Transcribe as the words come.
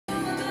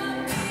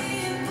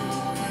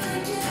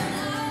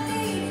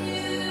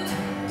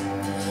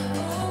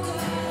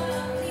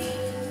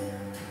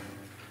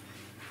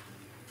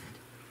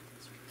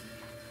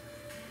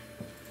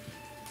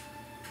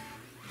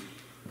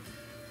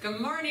Good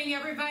morning,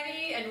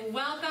 everybody, and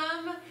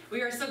welcome.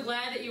 We are so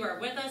glad that you are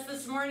with us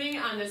this morning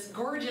on this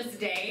gorgeous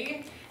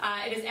day.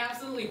 It is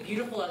absolutely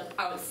beautiful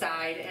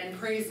outside, and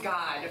praise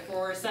God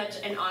for such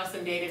an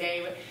awesome day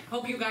today.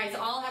 Hope you guys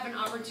all have an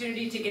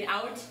opportunity to get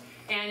out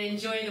and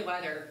enjoy the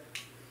weather.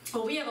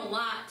 Well, we have a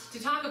lot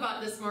to talk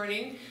about this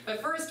morning,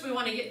 but first we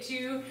want to get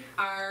to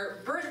our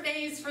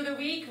birthdays for the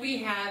week. We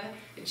have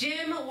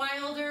Jim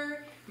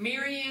Wilder,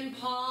 Marianne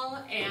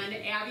Paul, and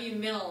Abby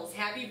Mills.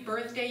 Happy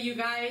birthday, you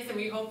guys, and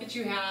we hope that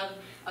you have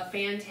a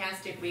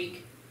fantastic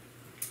week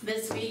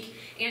this week.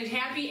 And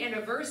happy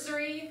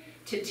anniversary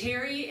to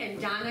Terry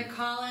and Donna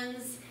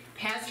Collins,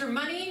 Pastor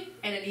Money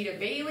and Anita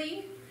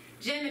Bailey,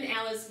 Jim and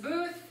Alice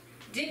Booth,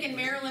 Dick and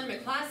Marilyn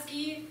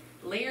McCloskey,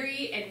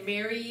 Larry and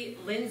Mary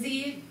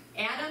Lindsay,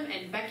 Adam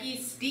and Becky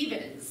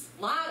Stevens.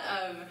 A lot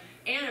of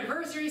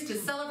anniversaries to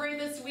celebrate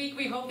this week.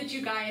 We hope that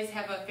you guys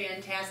have a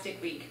fantastic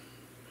week.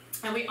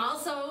 And we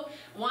also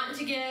want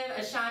to give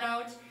a shout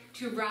out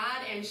to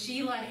Rod and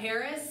Sheila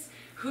Harris,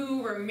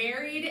 who were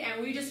married,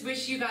 and we just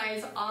wish you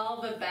guys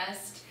all the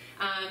best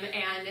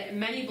and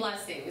many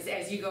blessings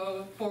as you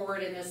go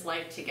forward in this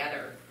life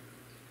together.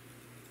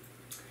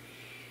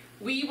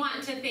 We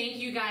want to thank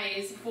you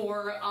guys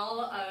for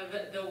all of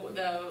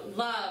the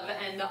love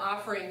and the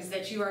offerings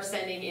that you are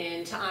sending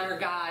in to honor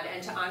God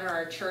and to honor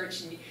our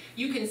church. And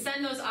you can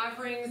send those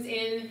offerings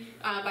in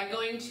by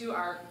going to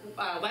our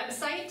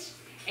website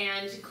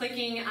and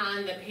clicking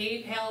on the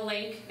PayPal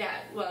link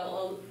that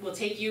will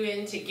take you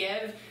in to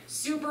give.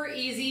 Super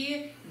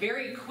easy,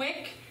 very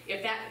quick.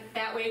 If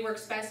that way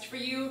works best for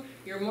you,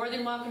 you're more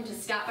than welcome to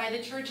stop by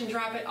the church and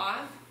drop it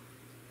off,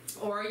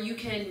 or you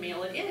can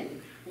mail it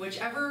in,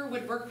 whichever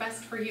would work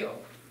best for you.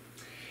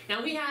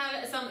 Now we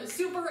have some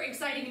super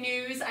exciting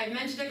news. I've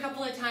mentioned a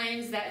couple of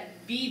times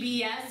that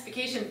VBS,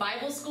 Vacation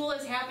Bible School,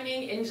 is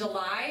happening in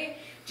July,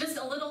 just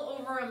a little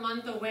over a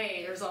month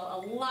away. There's a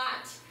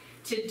lot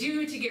to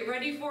do to get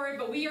ready for it,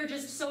 but we are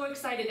just so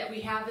excited that we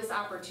have this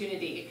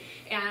opportunity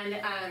and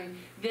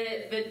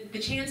the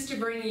chance to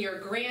bring your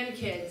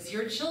grandkids,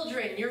 your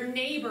children, your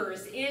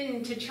neighbors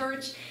into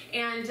church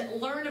and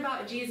learn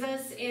about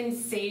Jesus in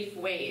safe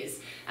ways.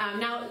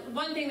 Now,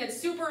 one thing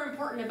that's super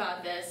important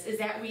about this is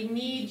that we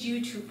need you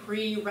to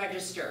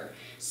pre-register.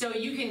 So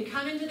you can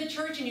come into the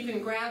church and you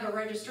can grab a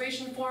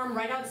registration form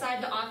right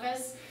outside the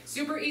office,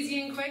 super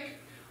easy and quick.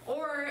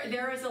 Or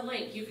there is a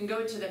link. You can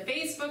go to the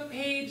Facebook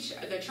page,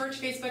 the church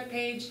Facebook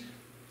page,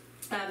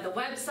 the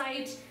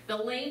website. The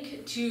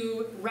link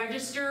to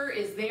register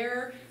is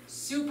there.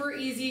 Super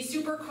easy,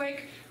 super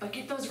quick, but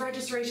get those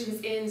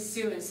registrations in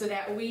soon so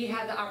that we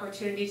have the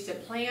opportunity to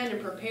plan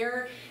and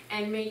prepare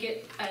and make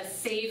it a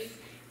safe,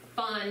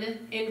 fun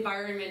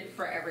environment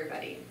for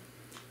everybody.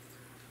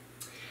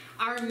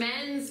 Our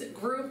men's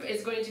group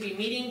is going to be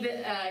meeting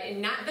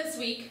not this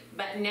week,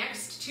 but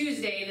next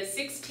Tuesday, the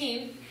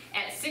 16th,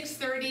 at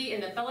 6:30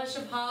 in the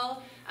fellowship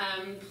hall.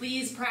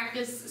 Please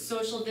practice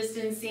social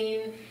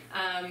distancing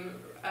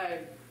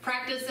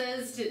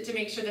practices to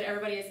make sure that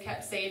everybody is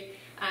kept safe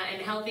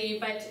and healthy.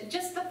 But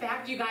just the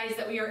fact, you guys,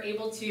 that we are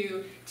able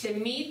to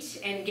meet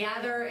and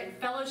gather and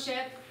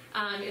fellowship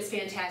is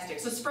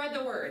fantastic. So spread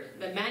the word.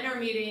 The men are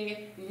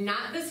meeting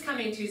not this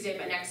coming Tuesday,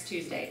 but next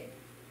Tuesday.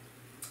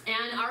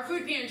 And our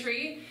food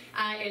pantry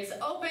is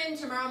open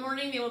tomorrow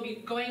morning. They will be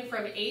going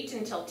from 8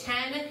 until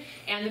 10.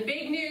 And the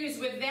big news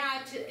with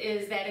that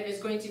is that it is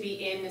going to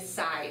be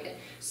inside.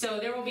 So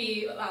there will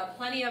be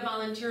plenty of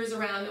volunteers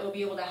around that will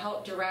be able to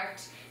help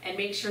direct and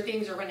make sure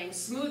things are running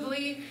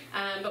smoothly.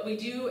 But we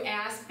do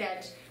ask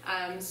that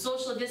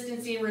social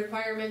distancing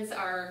requirements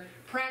are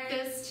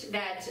practiced,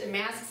 that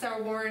masks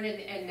are worn,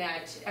 and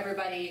that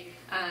everybody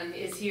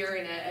is here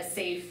in a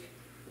safe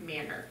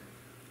manner.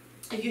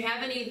 If you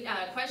have any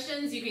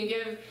questions, you can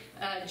give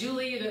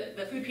Julie,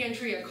 the food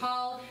pantry, a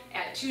call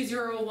at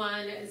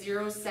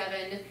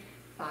 201-0750.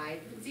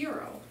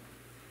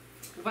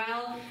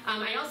 Well,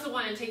 I also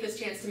want to take this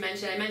chance to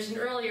mention, I mentioned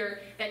earlier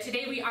that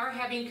today we are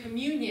having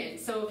communion.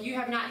 So if you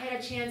have not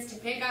had a chance to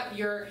pick up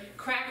your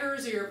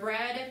crackers or your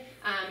bread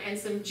and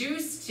some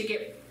juice to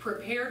get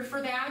prepared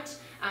for that,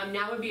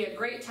 now would be a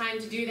great time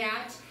to do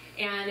that.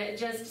 And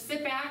just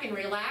sit back and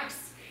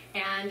relax.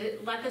 And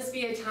let this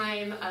be a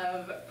time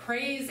of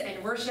praise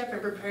and worship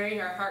and preparing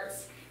our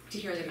hearts to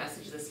hear the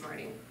message this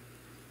morning.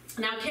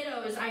 Now,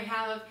 kiddos, I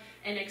have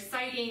an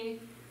exciting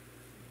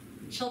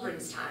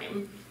children's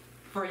time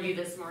for you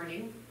this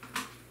morning.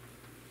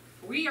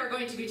 We are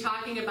going to be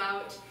talking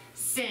about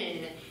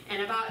sin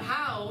and about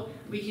how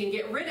we can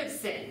get rid of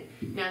sin.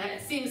 Now,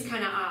 that seems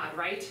kind of odd,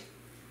 right?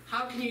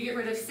 How can you get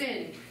rid of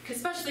sin?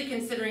 Especially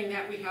considering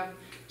that we have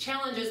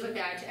challenges with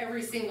that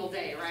every single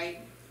day,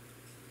 right?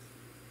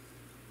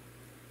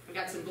 I've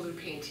got some blue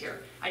paint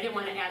here. I didn't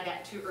want to add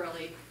that too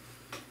early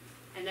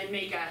and then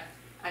make a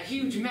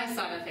huge mess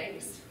out of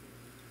things.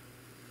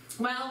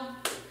 Well,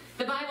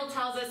 the Bible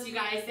tells us, you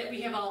guys, that we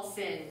have all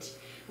sinned.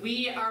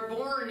 We are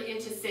born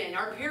into sin.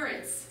 Our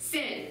parents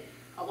sin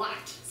a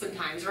lot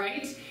sometimes,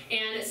 right?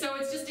 And so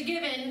it's just a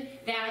given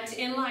that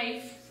in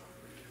life,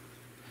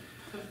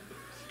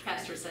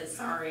 Pastor says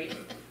sorry.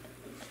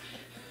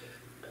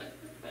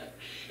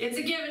 It's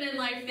a given in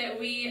life that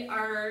we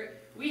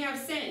have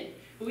sin.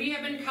 We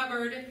have been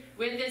covered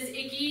with this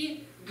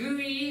icky,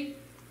 gooey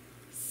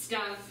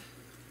stuff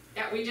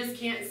that we just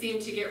can't seem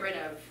to get rid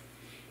of.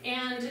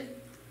 And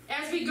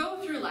as we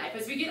go through life,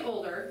 as we get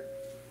older,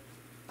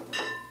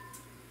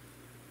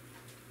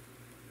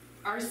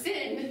 our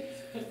sin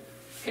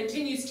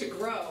continues to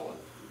grow.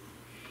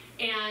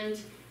 And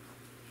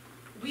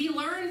we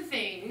learn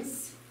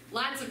things,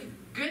 lots of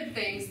good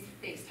things.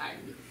 Thanks, Ty.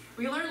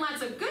 We learn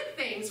lots of good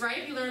things,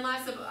 right? We learn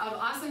lots of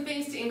awesome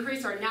things to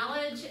increase our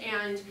knowledge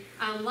and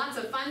lots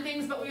of fun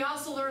things, but we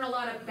also learn a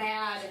lot of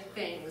bad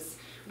things.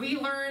 We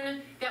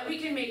learn that we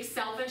can make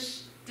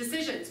selfish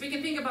decisions. We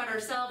can think about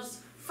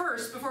ourselves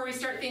first before we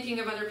start thinking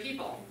of other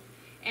people.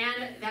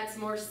 And that's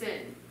more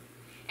sin.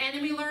 And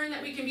then we learn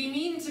that we can be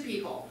mean to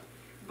people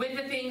with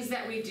the things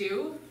that we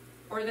do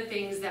or the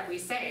things that we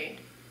say.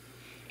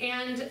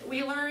 And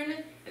we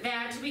learn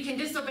that we can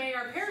disobey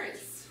our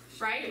parents,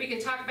 right? We can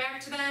talk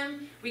back to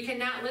them. We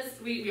cannot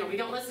listen. We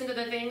don't listen to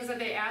the things that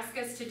they ask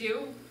us to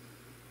do.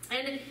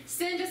 And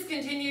sin just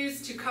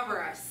continues to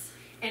cover us.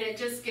 And it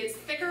just gets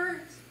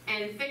thicker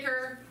and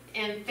thicker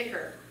and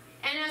thicker.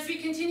 And as we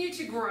continue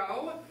to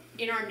grow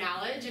in our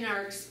knowledge and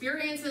our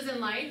experiences in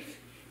life,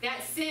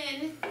 that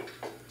sin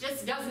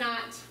just does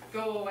not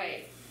go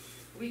away.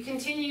 We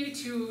continue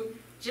to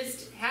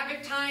just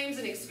have times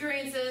and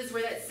experiences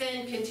where that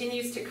sin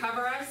continues to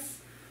cover us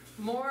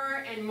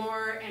more and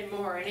more and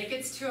more. And it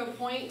gets to a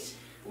point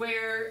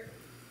where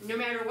no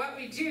matter what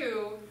we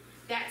do,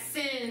 that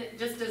sin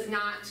just does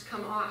not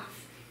come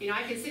off. You know,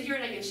 I can sit here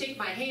and I can shake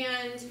my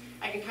hand,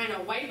 I can kind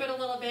of wipe it a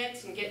little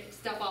bit and get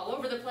stuff all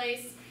over the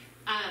place.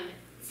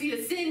 See,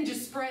 the sin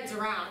just spreads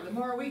around. The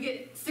more we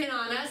get sin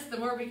on us, the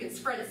more we can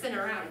spread the sin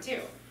around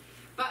too.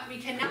 But we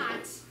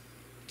cannot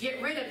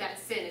get rid of that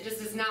sin. It just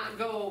does not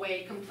go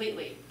away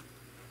completely.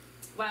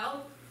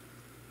 Well,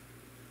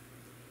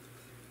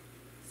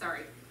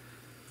 sorry.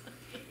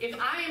 If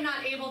I am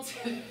not able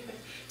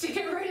to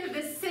get rid of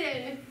this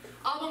sin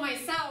all by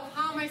myself,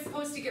 how am I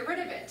supposed to get rid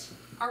of it?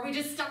 Are we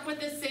just stuck with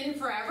this sin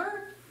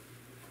forever?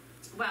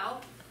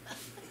 Well,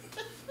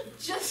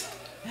 just...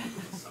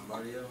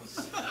 Somebody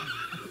else.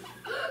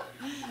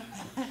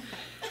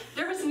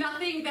 There is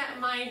nothing that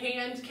my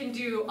hand can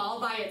do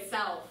all by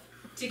itself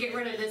to get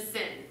rid of this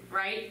sin,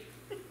 right?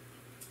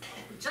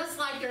 Just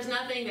like there's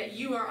nothing that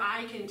you or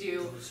I can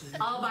do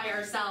all by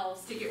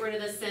ourselves to get rid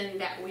of the sin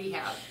that we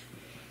have.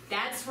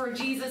 That's where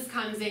Jesus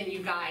comes in,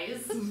 you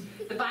guys.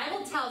 The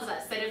Bible tells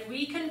us that if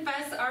we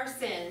confess our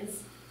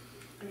sins,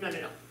 no.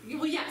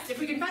 Well, yes, if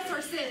we confess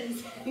our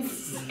sins and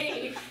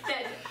say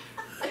that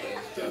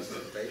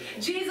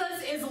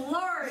Jesus is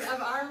Lord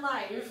of our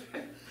life,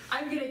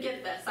 I'm going to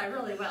get this, I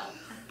really will.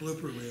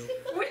 Blooper reel.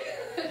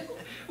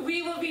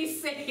 We will be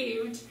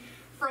saved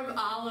from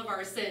all of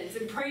our sins.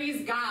 And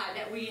praise God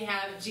that we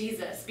have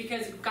Jesus.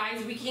 Because,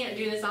 guys, we can't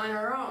do this on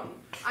our own.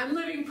 I'm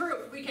living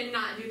proof we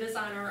cannot do this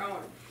on our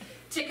own.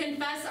 To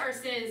confess our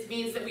sins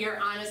means that we are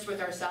honest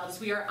with ourselves.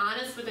 We are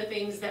honest with the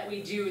things that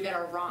we do that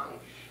are wrong.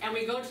 And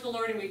we go to the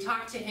Lord and we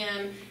talk to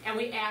Him and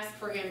we ask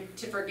for Him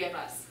to forgive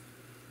us.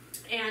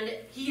 And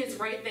He is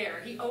right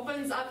there. He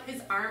opens up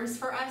His arms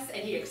for us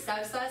and He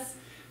accepts us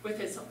with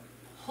His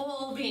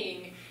whole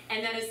being.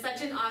 And that is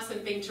such an awesome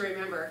thing to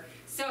remember.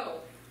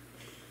 So,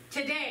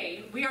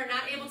 today, we are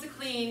not able to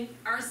clean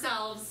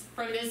ourselves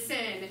from this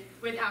sin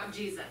without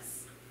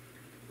Jesus.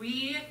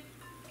 We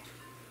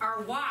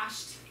are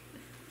washed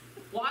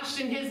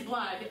in His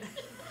blood.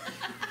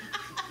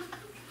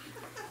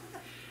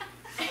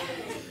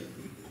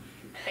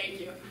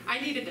 Thank you. I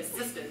needed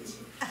assistance.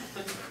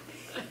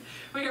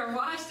 We are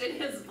washed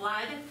in His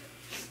blood,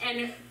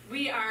 and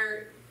we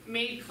are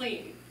made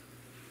clean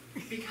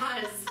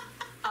because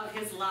of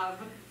His love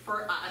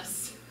for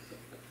us.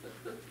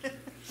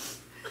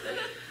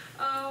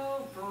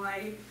 Oh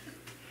boy.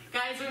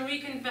 Guys, when we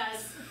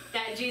confess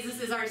that Jesus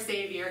is our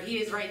Savior, He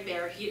is right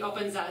there. He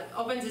opens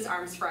His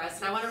arms for us.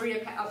 And I want to read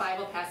a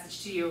Bible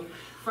passage to you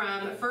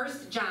from 1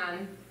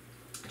 John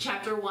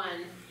chapter 1,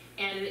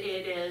 and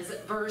it is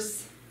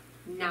verse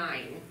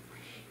 9.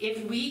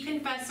 If we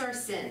confess our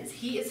sins,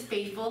 He is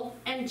faithful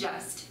and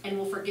just and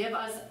will forgive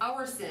us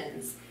our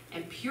sins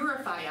and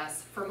purify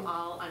us from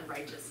all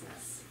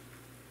unrighteousness.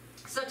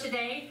 So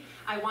today,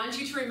 I want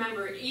you to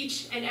remember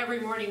each and every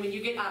morning when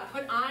you get up,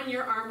 put on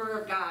your armor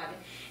of God.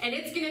 And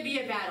it's going to be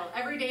a battle.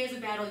 Every day is a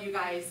battle, you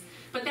guys.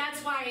 But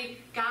that's why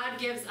God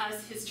gives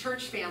us His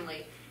church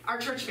family, our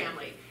church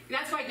family.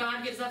 That's why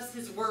God gives us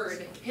His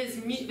word,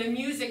 the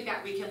music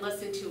that we can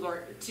listen to,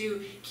 Lord,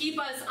 to keep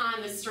us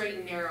on the straight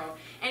and narrow.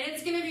 And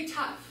it's going to be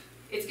tough.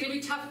 It's going to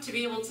be tough to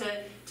be able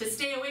to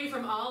stay away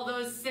from all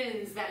those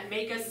sins that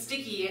make us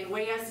sticky and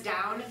weigh us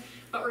down.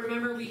 But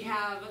remember, we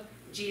have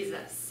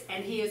Jesus,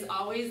 and He is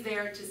always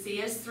there to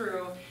see us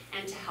through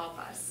and to help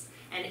us.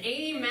 And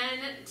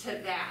amen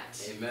to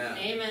that. Amen.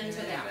 Amen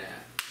to that.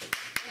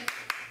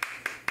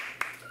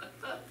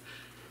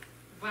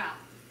 Wow.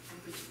 I'm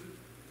going to move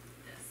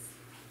this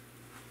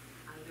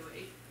out of the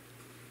way.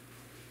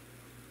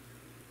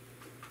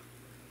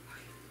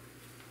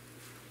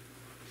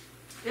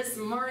 this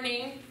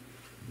morning,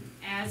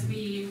 as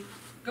we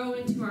go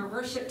into our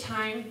worship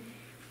time,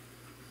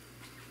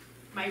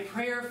 my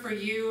prayer for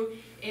you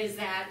is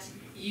that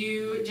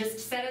you just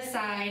set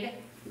aside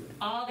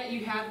all that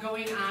you have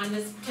going on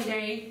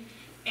today,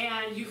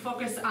 and you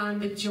focus on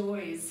the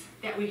joys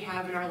that we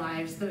have in our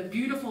lives, the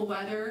beautiful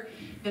weather,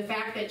 the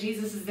fact that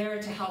Jesus is there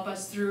to help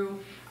us through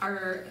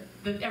our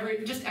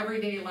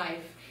everyday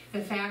life,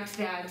 the fact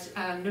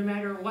that no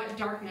matter what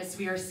darkness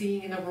we are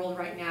seeing in the world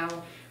right now,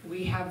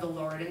 we have the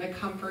Lord and the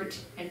comfort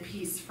and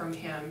peace from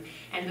Him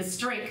and the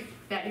strength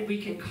that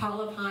we can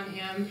call upon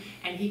Him,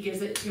 and He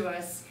gives it to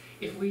us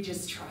if we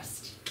just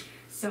trust.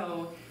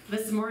 So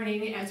this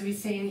morning, as we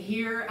sing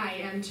 "Here I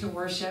Am to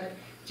Worship,"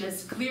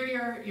 just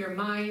clear your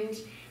mind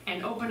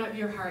and open up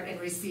your heart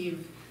and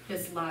receive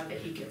this love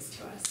that He gives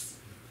to us.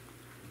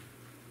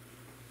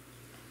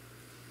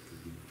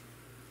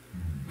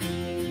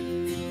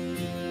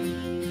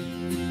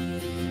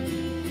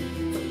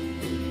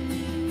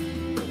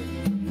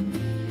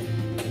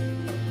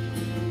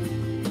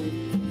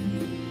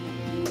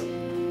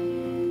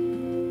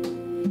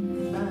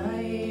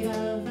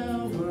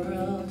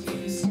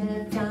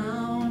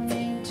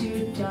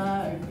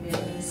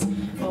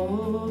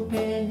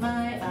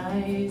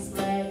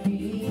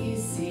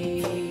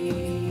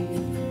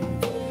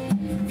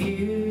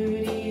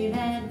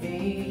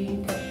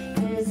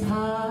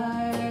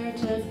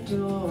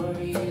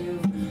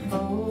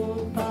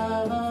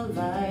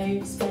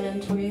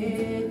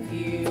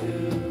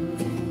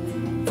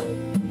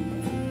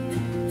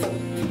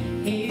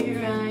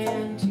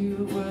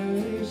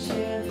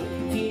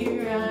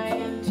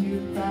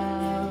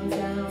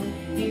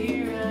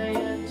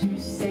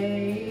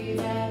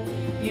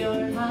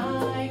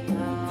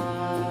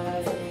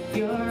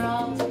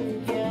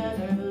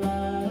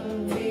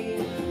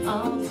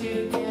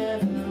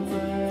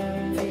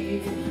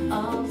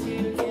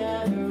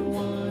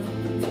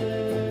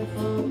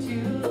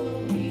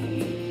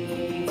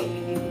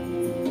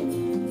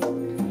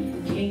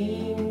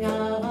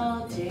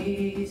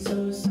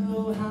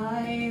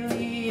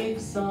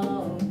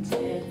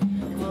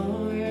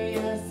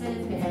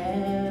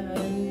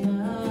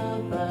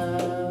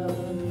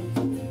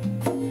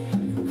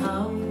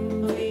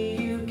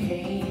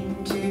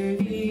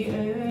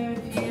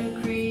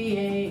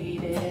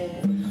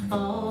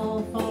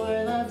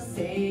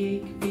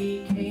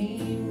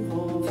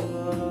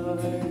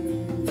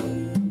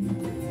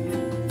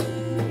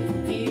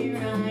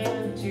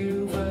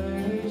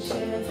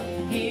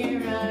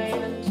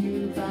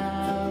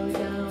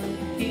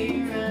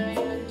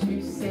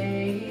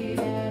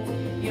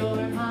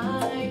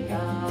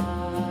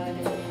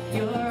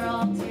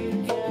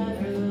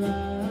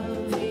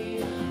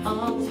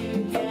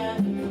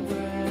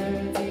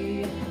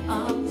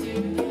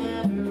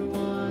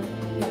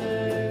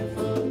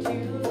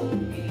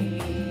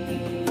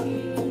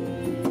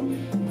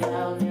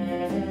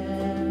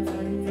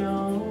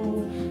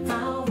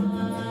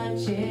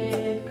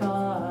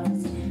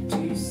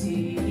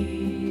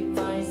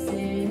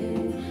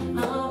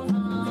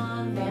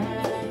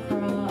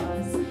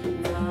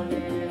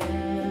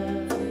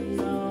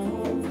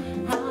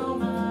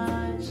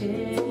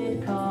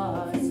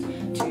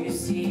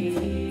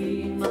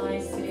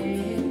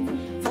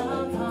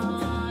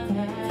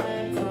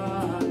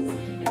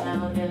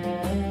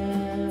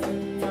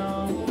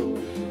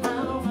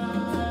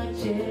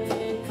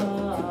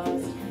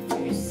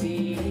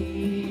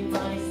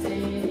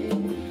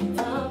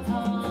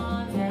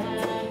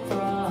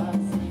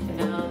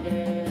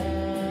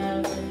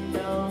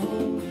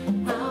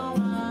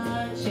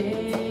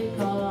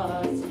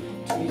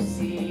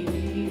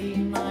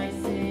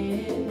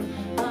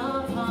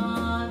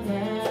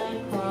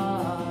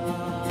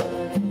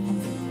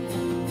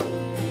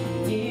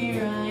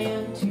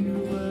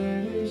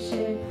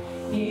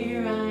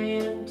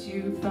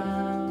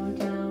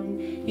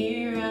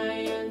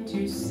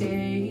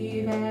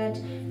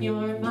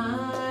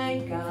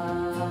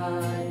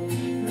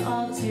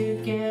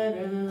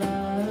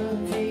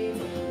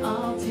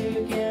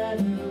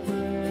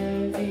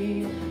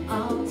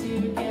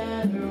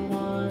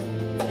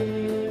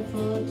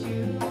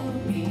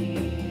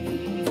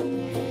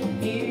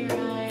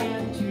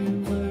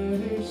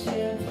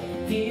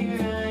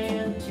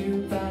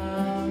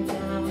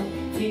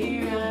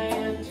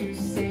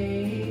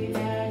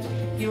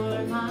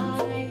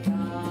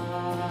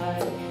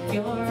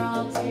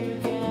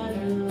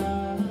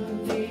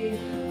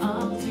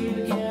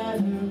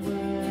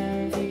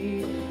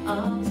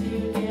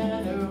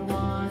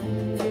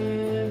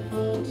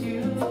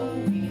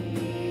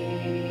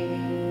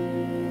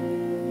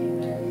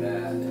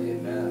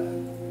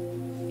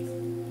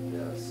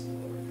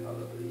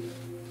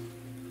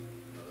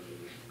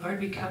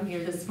 We come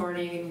here this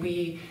morning and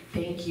we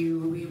thank you,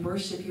 we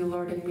worship you,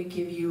 Lord, and we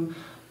give you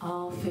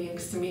all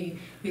thanks. We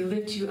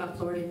lift you up,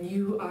 Lord, and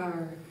you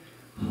are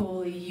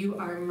holy, you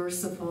are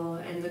merciful,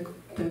 and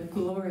the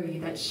glory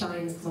that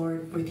shines,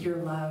 Lord, with your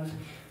love.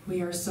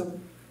 We are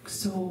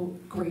so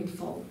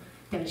grateful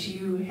that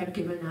you have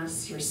given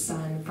us your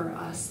Son for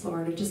us,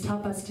 Lord, and just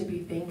help us to be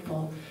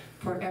thankful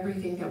for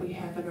everything that we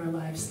have in our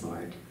lives,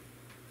 Lord.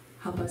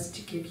 Help us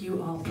to give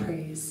you all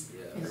praise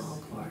and Yes.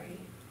 all glory.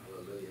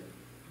 Hallelujah.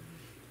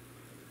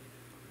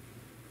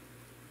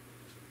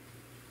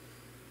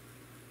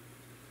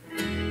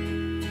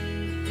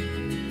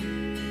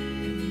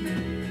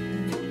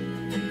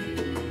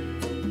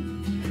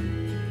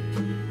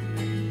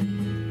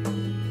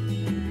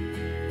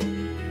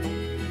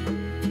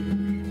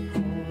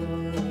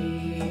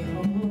 Holy,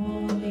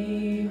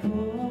 holy,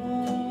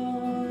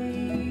 holy,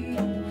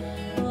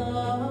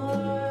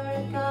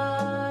 Lord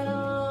God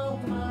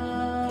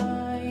Almighty.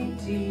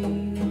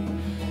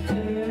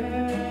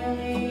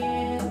 Early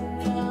in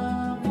the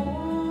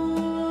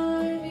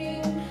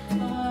morning,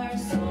 our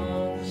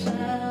song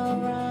shall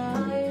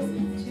rise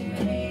to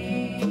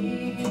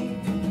thee.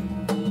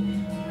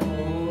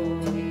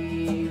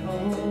 Holy,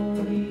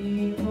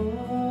 holy,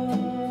 holy,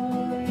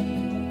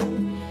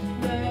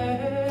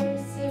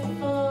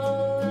 merciful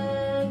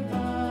and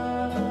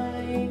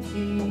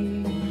mighty,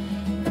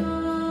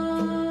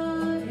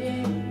 God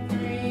in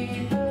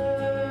 3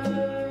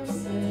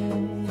 persons,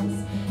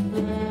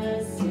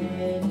 blessed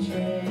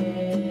Trinity.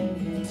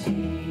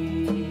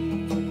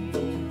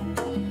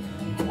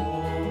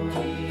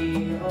 Holy,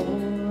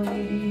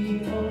 holy,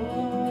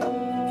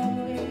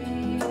 holy,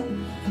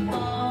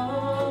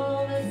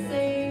 all the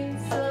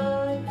saints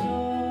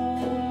adore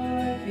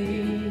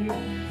thee,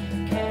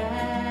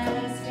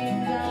 casting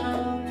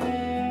down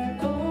their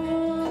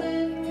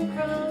golden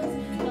crowns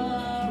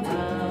around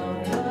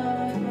the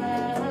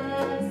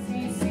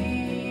glassy sea.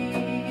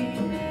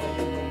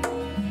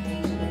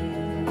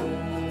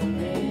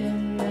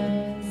 Cherubim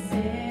and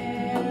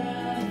seraphim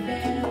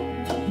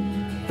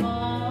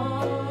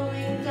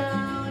falling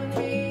down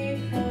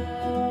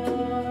before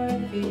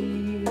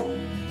thee,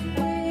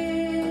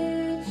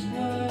 which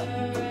were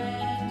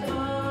and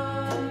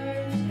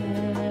art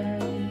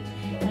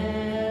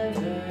and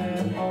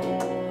evermore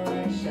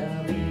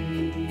shall be.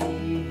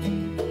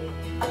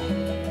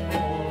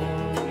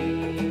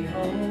 Holy,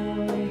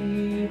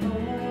 holy,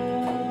 holy,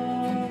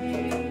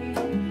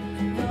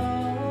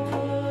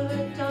 though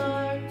the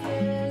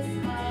darkness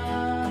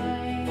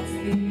hides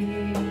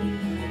thee,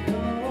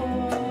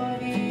 though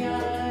the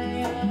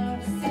eye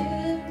of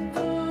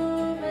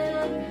sinful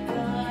man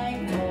thy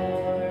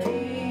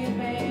glory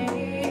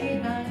may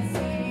not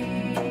see.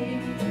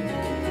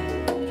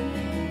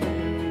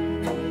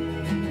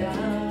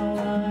 Thou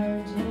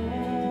art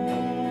holy,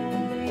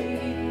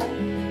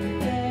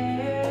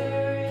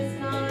 there is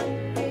none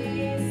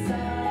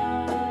beside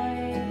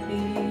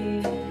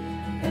thee,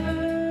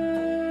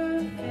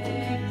 perfect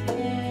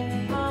in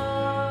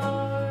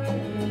power,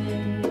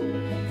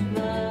 in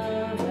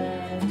love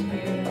and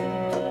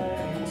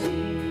purity.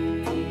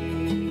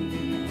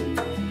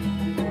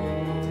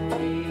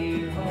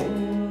 Holy,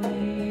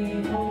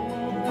 holy, holy,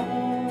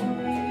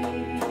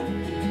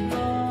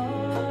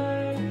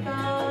 Lord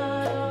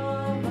God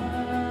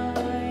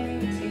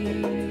Almighty,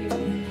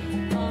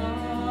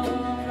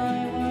 all thy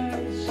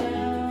works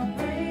shall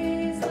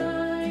praise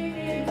thy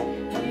name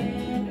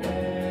in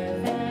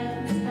earth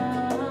and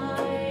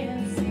sky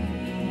and sea.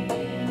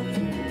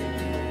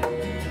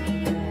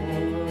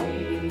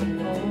 Holy,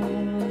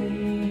 holy,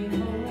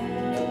 holy,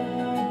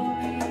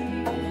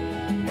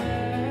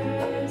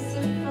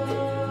 merciful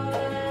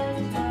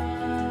and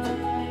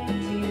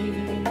mighty,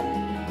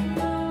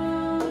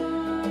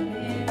 God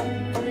in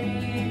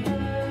 3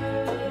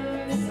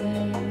 persons,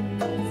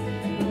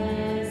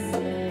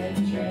 blessed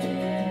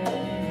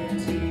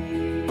Trinity.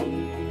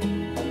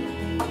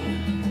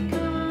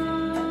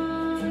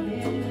 God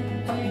in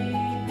 3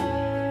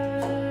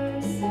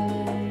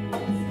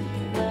 persons,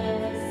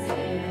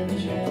 blessed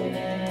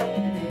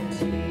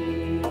Trinity.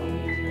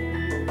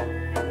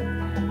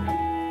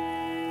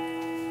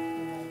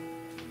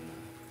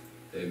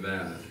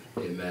 Amen.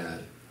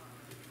 Amen.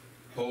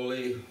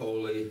 Holy,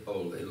 holy,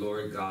 holy,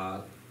 Lord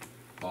God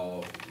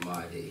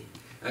Almighty.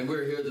 And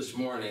we're here this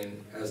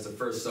morning, as the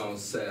first song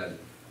said,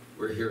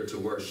 we're here to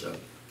worship,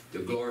 to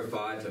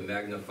glorify, to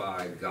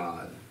magnify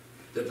God,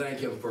 to thank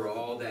Him for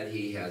all that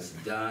He has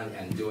done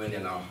and doing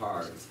in our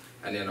hearts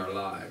and in our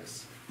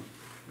lives.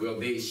 We'll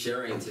be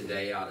sharing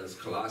today out of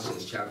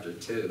Colossians chapter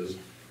 2,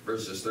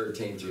 verses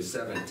 13 through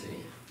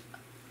 17.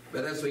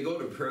 But as we go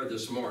to prayer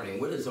this morning,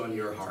 what is on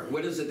your heart?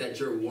 What is it that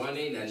you're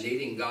wanting and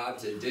needing God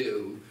to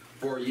do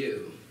for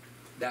you?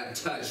 That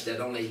touch that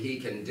only He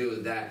can do,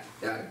 that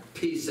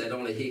peace that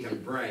only He can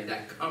bring,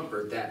 that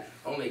comfort that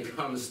only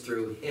comes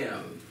through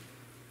Him.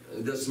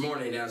 This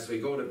morning as we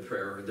go to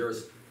prayer,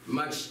 there's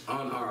much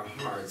on our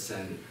hearts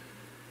and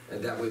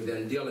that we've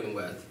been dealing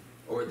with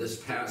over this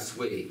past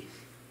week.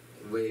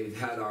 We've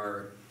had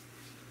our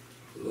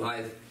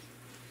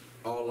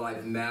All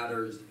Life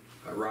Matters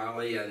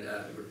rally,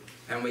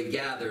 and we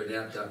gathered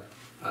at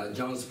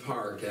Jones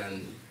Park,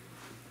 and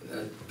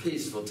a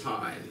peaceful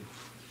time.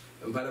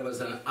 But it was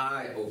an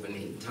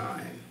eye-opening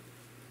time,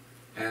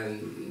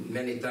 and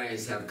many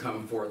things have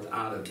come forth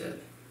out of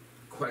it.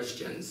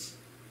 Questions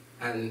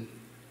and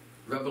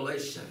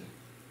revelation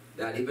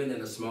that even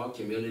in a small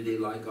community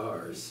like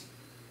ours,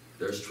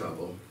 there's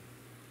trouble,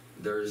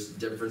 there's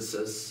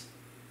differences,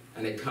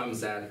 and it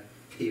comes at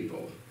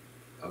people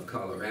of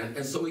color.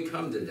 And so we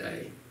come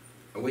today,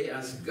 and we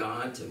ask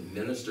God to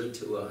minister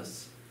to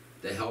us,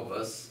 to help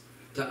us,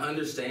 to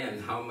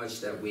understand how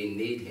much that we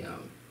need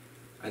him,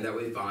 and that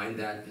we find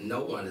that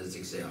no one is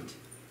exempt.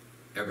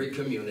 Every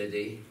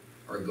community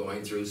are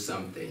going through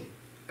something.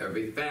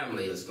 Every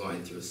family is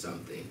going through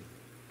something.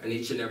 And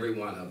each and every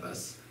one of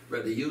us,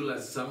 whether you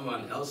let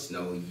someone else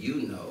know,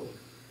 you know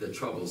the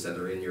troubles that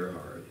are in your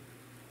heart.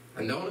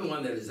 And the only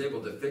one that is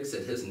able to fix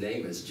it, his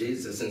name is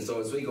Jesus. And so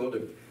as we go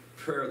to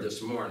prayer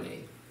this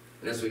morning,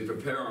 and as we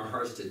prepare our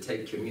hearts to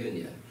take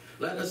communion,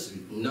 let us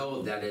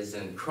know that it's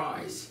in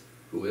Christ,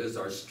 who is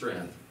our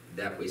strength,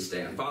 that we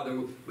stand.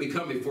 Father, we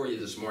come before you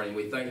this morning.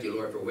 We thank you,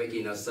 Lord, for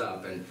waking us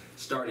up and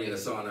starting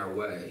us on our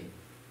way.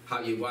 How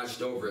you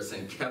watched over us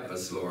and kept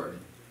us, Lord.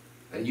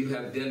 And you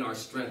have been our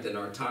strength in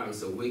our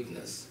times of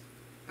weakness.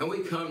 And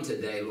we come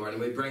today, Lord,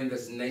 and we bring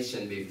this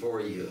nation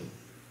before you.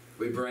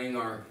 We bring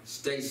our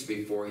states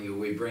before you.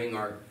 We bring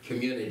our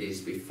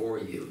communities before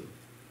you.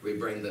 We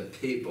bring the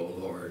people,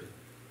 Lord,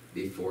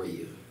 before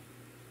you.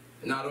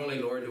 And not only,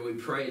 Lord, do we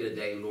pray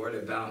today, Lord,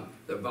 about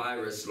the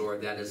virus,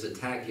 Lord, that is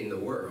attacking the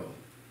world.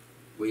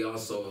 We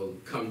also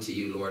come to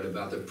you, Lord,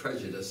 about the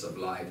prejudice of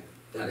life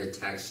that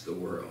attacks the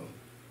world.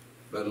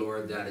 But,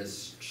 Lord, that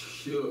has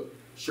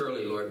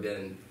surely, Lord,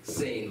 been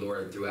seen,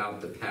 Lord,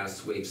 throughout the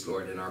past weeks,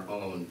 Lord, in our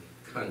own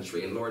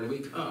country. And, Lord, we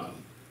come.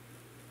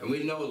 And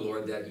we know,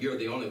 Lord, that you're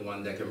the only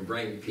one that can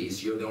bring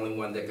peace. You're the only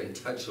one that can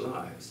touch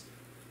lives.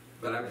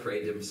 But I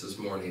pray this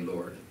morning,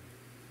 Lord,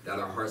 that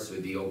our hearts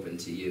would be open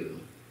to you,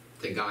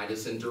 to guide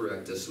us and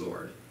direct us,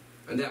 Lord.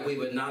 And that we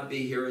would not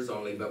be hearers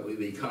only, but we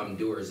become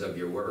doers of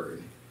your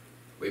word.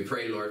 We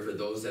pray, Lord, for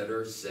those that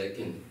are sick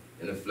and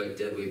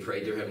afflicted. We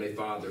pray, dear Heavenly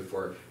Father,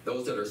 for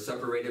those that are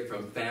separated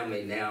from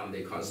family now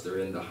because they're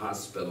in the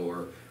hospital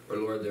or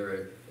Lord,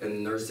 they're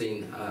in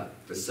nursing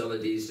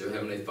facilities, dear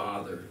Heavenly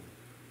Father.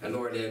 And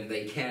Lord, and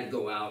they can't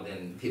go out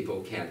and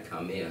people can't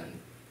come in.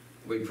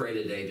 We pray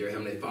today, dear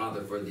Heavenly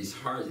Father, for these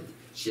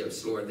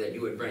hardships, Lord, that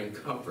you would bring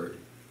comfort,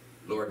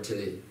 Lord,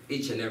 to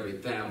each and every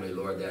family,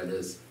 Lord, that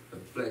is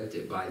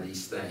afflicted by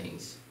these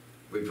things.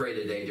 We pray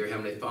today, dear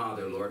Heavenly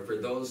Father, Lord, for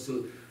those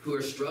who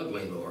are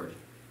struggling, Lord,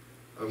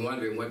 are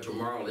wondering what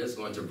tomorrow is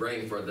going to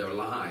bring for their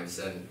lives.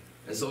 And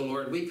so,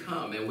 Lord, we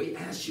come and we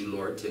ask you,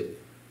 Lord, to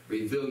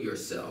reveal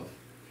yourself,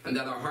 and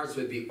that our hearts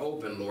would be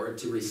open, Lord,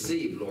 to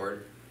receive,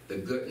 Lord, the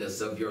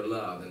goodness of your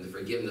love and the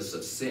forgiveness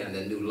of sin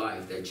and new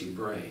life that you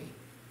bring.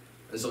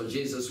 And so,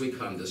 Jesus, we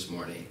come this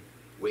morning.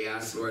 We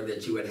ask, Lord,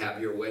 that you would have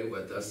your way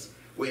with us.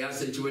 We ask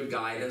that you would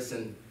guide us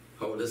and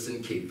hold us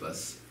and keep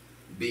us.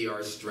 Be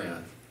our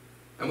strength.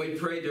 And we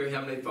pray, dear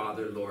Heavenly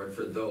Father, Lord,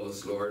 for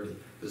those, Lord,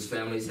 whose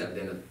families have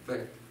been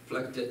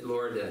afflicted,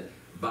 Lord,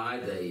 by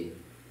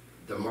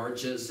the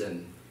marches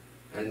and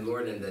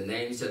Lord, and the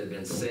names that have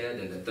been said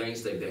and the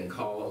things they've been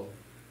called.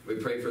 We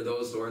pray for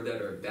those, Lord,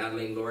 that are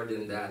battling, Lord,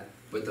 in that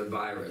with the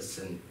virus.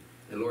 And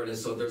Lord, and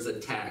so there's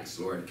attacks,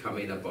 Lord,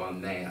 coming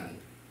upon man,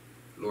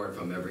 Lord,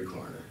 from every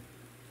corner.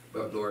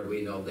 But, Lord,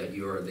 we know that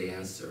you are the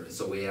answer. And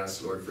so we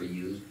ask, Lord, for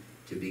you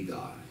to be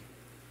God.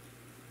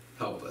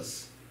 Help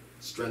us,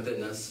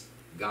 strengthen us,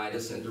 guide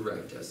us, and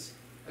direct us.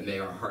 And may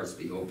our hearts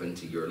be open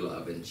to your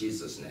love. In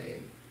Jesus'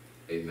 name,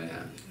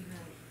 amen.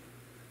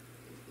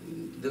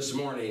 Amen. This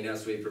morning,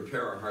 as we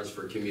prepare our hearts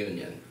for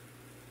communion,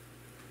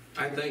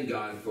 I thank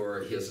God for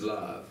his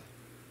love.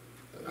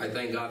 I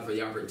thank God for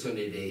the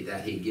opportunity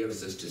that he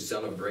gives us to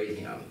celebrate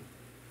him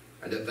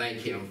and to thank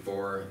him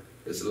for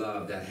his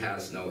love that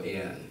has no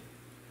end.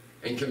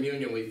 In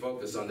communion, we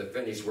focus on the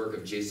finished work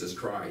of Jesus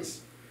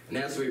Christ. And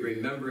as we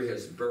remember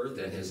his birth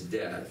and his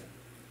death,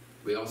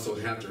 we also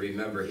have to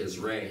remember his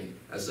reign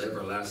as the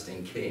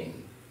everlasting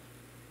King.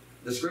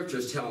 The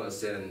scriptures tell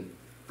us in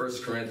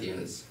 1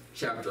 Corinthians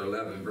chapter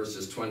 11,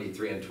 verses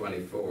 23 and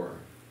 24,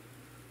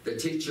 the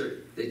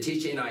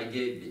teaching I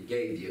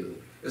gave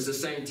you is the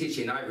same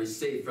teaching I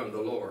received from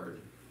the Lord.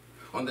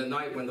 On the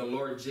night when the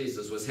Lord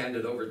Jesus was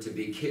handed over to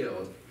be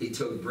killed, he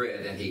took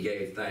bread and he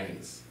gave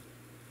thanks.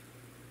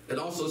 It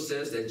also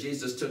says that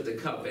Jesus took the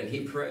cup and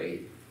he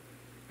prayed.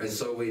 And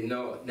so we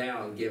know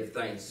now and give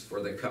thanks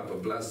for the cup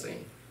of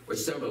blessing, which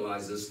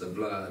symbolizes the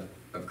blood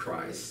of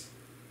Christ.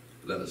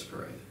 Let us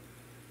pray.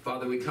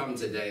 Father, we come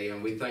today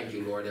and we thank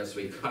you, Lord, as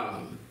we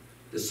come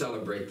to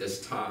celebrate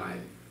this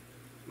time.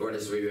 Lord,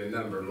 as we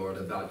remember, Lord,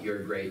 about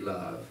your great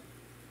love.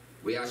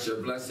 We ask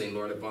your blessing,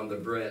 Lord, upon the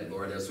bread,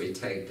 Lord, as we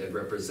take that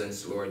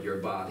represents, Lord, your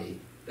body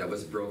that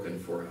was broken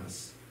for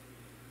us.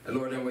 And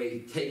Lord, when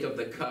we take up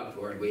the cup,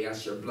 Lord, we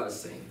ask your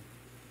blessing,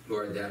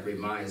 Lord, that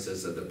reminds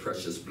us of the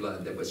precious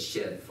blood that was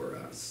shed for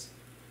us.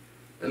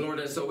 And Lord,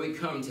 and so we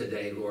come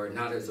today, Lord,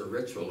 not as a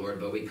ritual,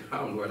 Lord, but we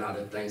come, Lord, out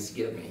of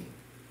thanksgiving.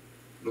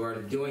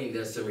 Lord, doing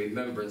this in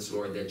remembrance,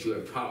 Lord, that you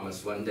have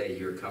promised one day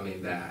you're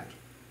coming back.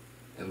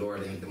 And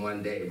Lord, and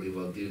one day we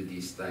will do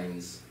these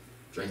things,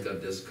 drink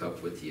of this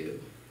cup with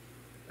you.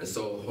 And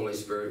so, Holy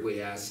Spirit,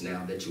 we ask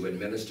now that you would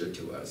minister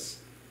to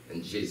us.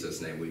 In Jesus'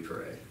 name we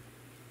pray.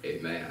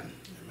 Amen.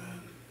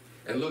 Amen.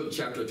 In Luke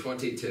chapter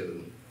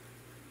 22,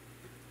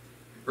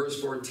 Verse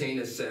 14,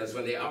 it says,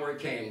 when the hour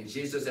came,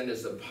 Jesus and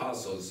his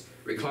apostles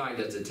reclined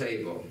at the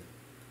table.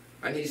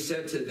 And he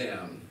said to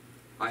them,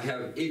 I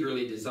have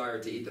eagerly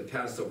desired to eat the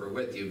Passover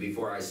with you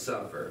before I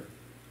suffer.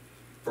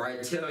 For I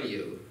tell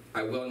you,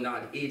 I will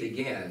not eat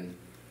again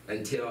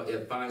until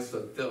it finds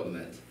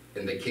fulfillment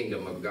in the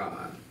kingdom of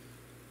God.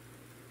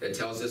 It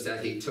tells us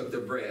that he took the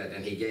bread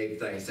and he gave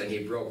thanks and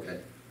he broke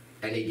it.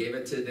 And he gave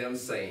it to them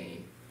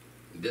saying,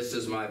 this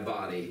is my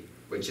body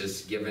which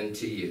is given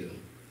to you.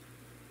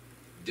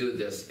 Do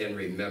this in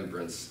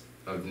remembrance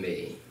of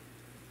me.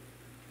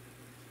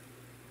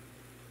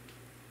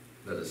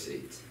 Let us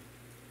eat.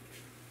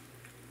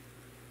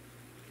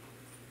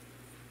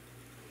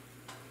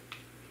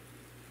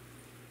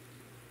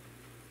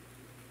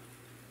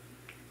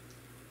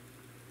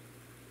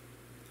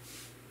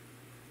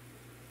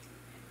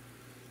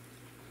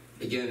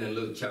 Again in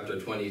Luke chapter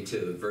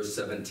 22, verse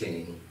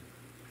 17,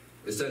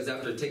 it says,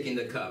 after taking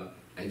the cup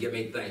and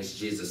giving thanks,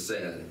 Jesus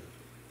said,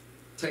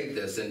 take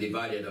this and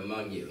divide it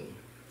among you.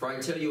 For I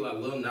tell you, I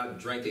will not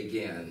drink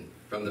again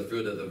from the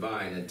fruit of the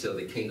vine until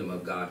the kingdom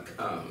of God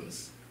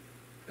comes.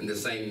 In the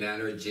same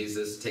manner,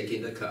 Jesus,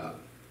 taking the cup,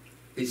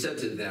 he said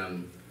to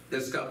them,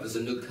 this cup is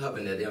a new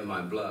covenant in my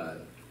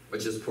blood,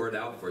 which is poured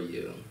out for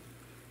you.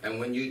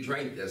 And when you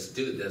drink this,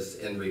 do this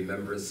in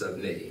remembrance of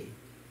me.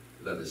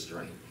 Let us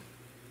drink.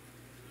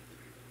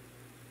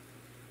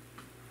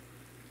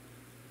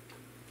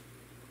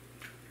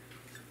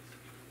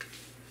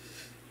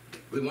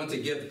 We want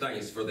to give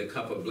thanks for the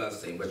cup of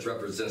blessing, which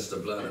represents the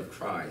blood of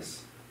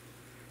Christ,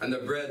 and the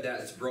bread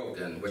that's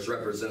broken, which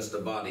represents the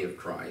body of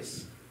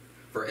Christ.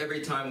 For every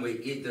time we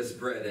eat this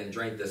bread and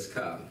drink this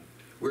cup,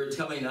 we're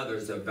telling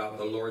others about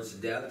the Lord's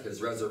death,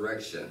 his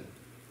resurrection,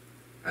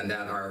 and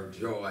that our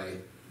joy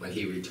when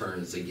he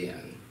returns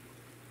again.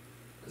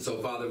 And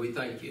so, Father, we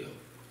thank you.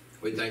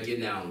 We thank you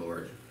now,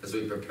 Lord, as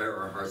we prepare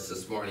our hearts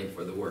this morning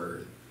for the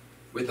word.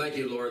 We thank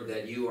you, Lord,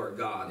 that you are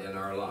God in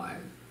our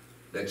life,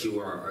 that you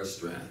are our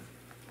strength.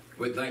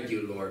 We thank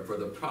you, Lord, for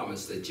the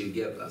promise that you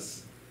give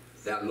us,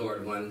 that,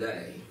 Lord, one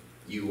day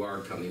you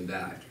are coming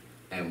back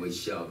and we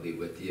shall be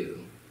with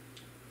you.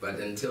 But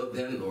until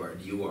then,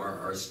 Lord, you are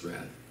our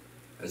strength.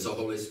 And so,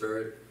 Holy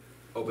Spirit,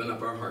 open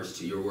up our hearts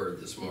to your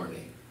word this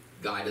morning.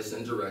 Guide us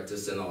and direct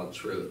us in all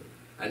truth.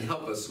 And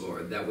help us,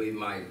 Lord, that we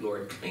might,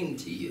 Lord, cling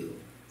to you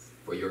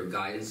for your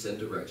guidance and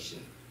direction,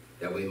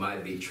 that we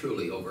might be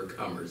truly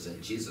overcomers.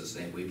 In Jesus'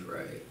 name we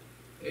pray.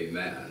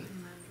 Amen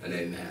and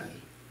amen.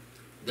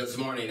 This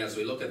morning, as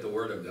we look at the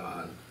Word of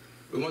God,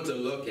 we want to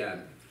look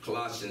at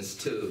Colossians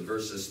 2,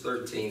 verses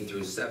 13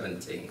 through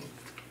 17.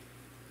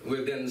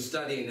 We've been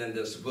studying in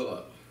this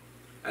book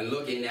and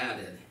looking at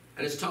it,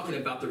 and it's talking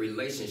about the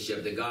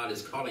relationship that God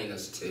is calling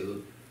us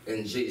to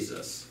in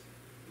Jesus,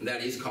 and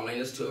that he's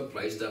calling us to a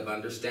place of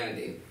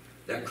understanding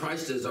that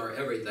Christ is our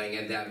everything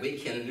and that we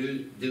can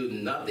do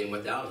nothing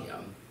without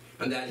him,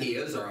 and that he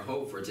is our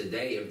hope for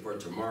today and for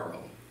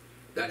tomorrow.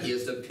 That he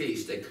is the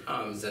peace that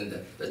comes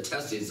in the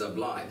testings of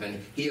life, and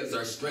he is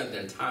our strength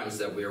in times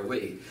that we are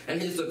weak.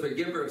 And he's the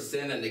forgiver of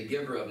sin and the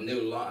giver of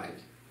new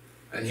life.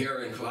 And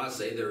here in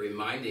Colossae, they're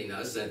reminding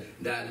us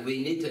that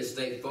we need to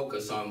stay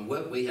focused on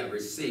what we have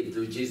received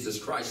through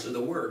Jesus Christ, through the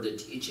word, the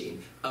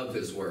teaching of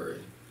his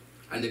word.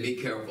 And to be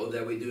careful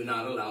that we do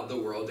not allow the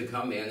world to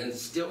come in and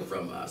steal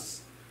from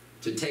us,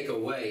 to take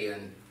away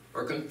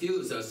or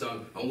confuse us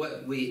on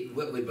what we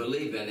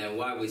believe in and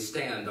why we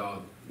stand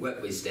on what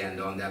we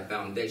stand on, that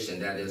foundation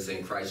that is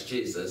in Christ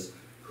Jesus,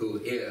 who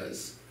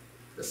is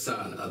the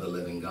Son of the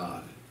living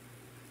God.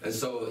 And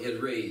so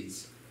it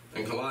reads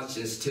in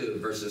Colossians 2,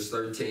 verses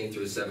 13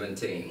 through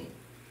 17.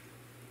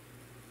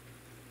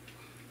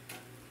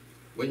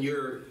 When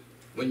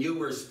you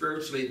were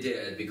spiritually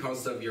dead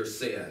because of your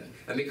sin,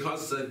 and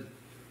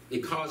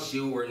because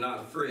you were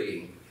not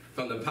free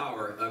from the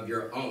power of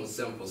your own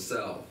sinful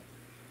self,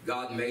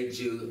 God made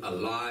you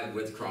alive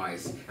with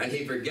Christ, and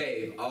he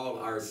forgave all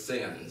our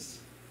sins.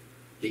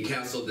 He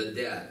canceled the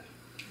debt,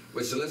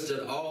 which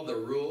listed all the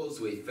rules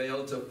we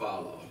failed to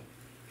follow.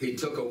 He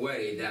took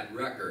away that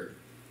record,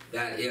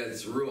 that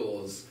is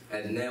rules,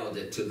 and nailed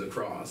it to the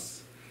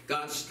cross.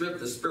 God stripped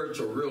the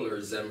spiritual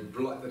rulers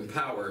and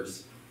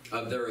powers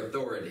of their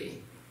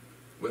authority.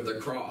 With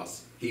the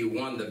cross, he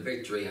won the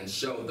victory and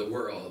showed the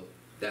world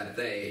that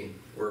they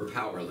were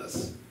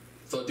powerless.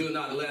 So do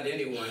not let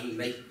anyone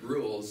make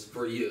rules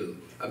for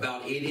you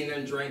about eating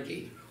and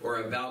drinking, or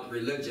about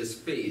religious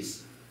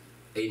feasts,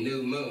 a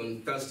new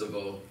moon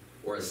festival,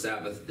 or a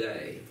Sabbath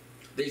day.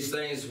 These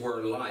things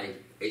were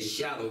like a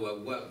shadow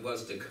of what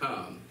was to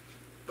come,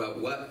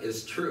 but what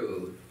is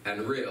true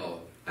and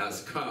real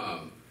has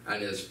come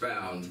and is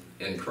found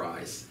in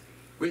Christ.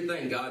 We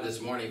thank God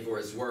this morning for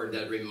his word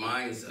that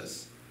reminds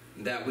us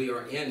that we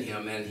are in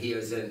him, and he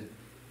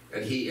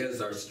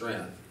is our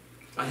strength.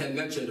 I had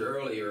mentioned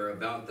earlier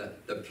about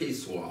the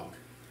peace walk,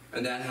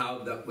 and that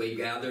how we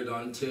gathered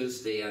on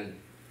Tuesday and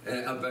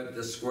up at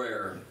the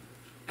square,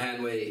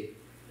 and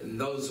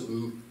those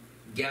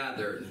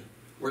gathered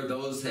were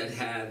those that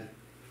had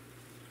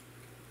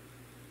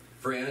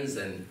friends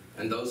and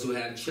those who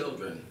had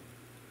children,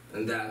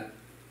 and that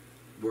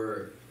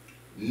were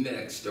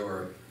mixed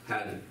or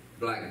had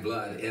black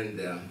blood in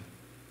them.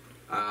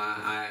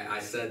 I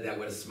said that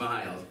with a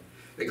smile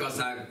because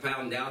I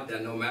found out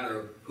that no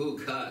matter who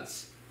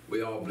cuts,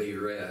 we all bleed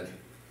red.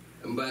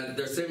 But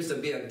there seems to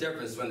be a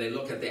difference when they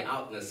look at the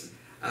outness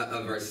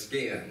of our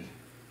skin.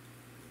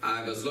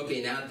 I was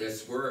looking at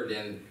this word,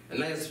 and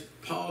as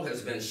Paul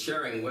has been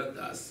sharing with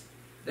us,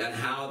 that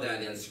how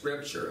that in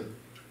Scripture,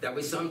 that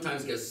we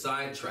sometimes get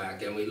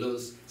sidetracked and we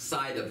lose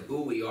sight of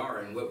who we are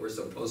and what we're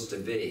supposed to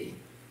be.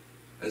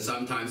 And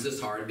sometimes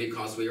it's hard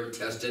because we are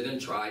tested and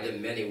tried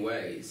in many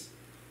ways.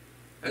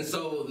 And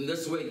so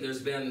this week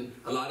there's been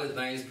a lot of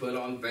things put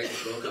on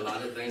Facebook, a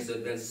lot of things that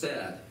have been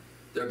said.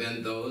 There have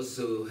been those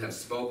who have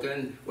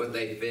spoken what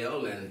they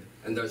feel, and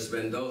there's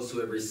been those who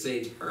have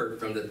received hurt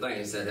from the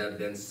things that have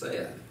been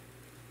said.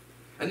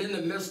 And in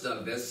the midst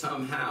of this,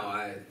 somehow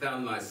I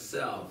found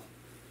myself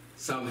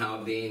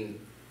somehow being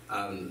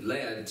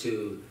led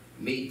to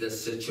meet the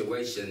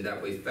situation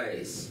that we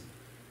face.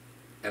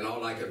 And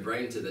all I could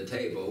bring to the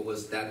table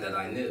was that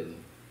I knew,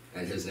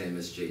 and his name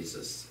is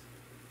Jesus.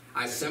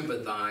 I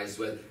sympathize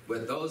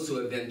with those who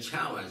have been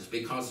challenged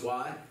because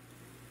why?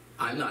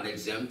 I'm not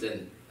exempt,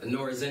 and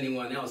nor is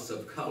anyone else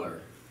of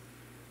color.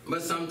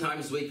 But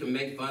sometimes we can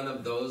make fun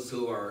of those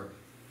who are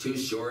too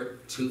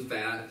short, too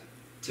fat,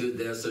 too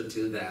this or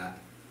too that.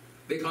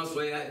 Because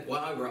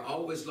we're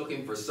always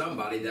looking for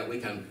somebody that we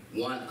can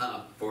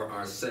one-up for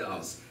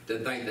ourselves, to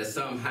think that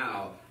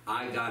somehow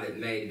I got it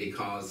made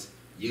because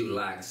you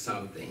lack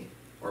something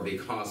or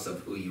because of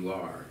who you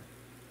are.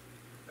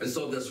 And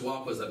so this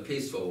walk was a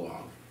peaceful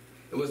walk.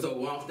 It was a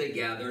walk that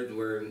gathered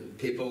where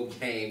people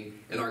came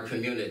in our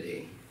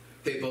community.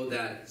 People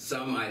that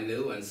some I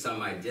knew and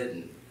some I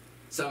didn't.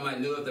 Some I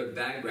knew of their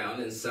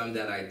background and some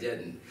that I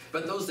didn't.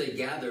 But those that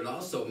gathered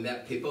also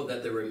met people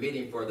that they were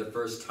meeting for the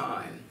first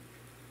time.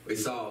 We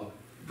saw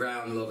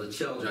brown little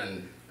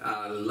children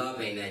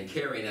loving and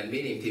caring and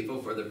meeting people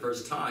for the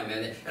first time.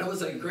 And it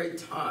was a great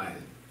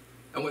time.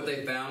 And what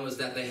they found was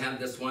that they had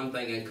this one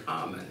thing in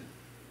common.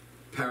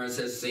 Parents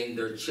had seen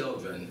their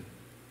children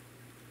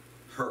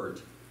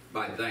hurt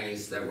by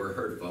things that were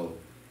hurtful,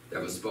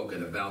 that was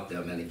spoken about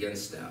them and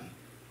against them.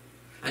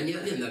 And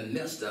yet in the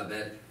midst of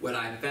it, what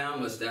I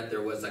found was that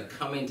there was a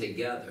coming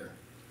together,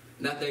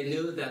 that they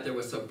knew that there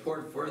was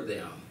support for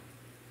them.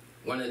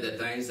 One of the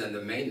things, and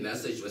the main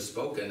message was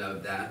spoken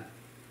of that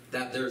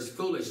there's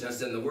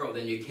foolishness in the world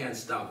and you can't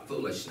stop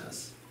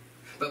foolishness.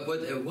 But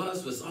what it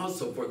was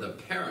also for the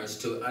parents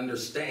to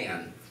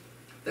understand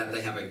that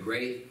they have a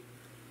great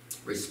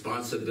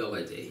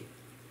responsibility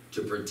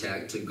to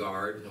protect, to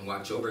guard, and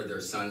watch over their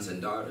sons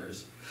and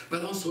daughters,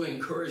 but also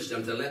encourage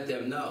them to let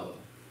them know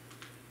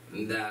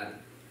that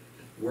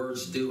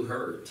words do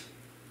hurt,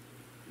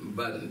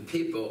 but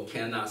people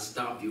cannot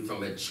stop you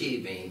from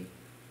achieving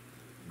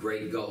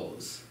great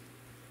goals.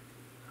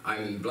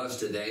 I'm blessed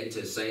today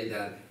to say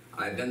that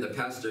I've been the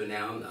pastor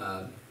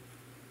now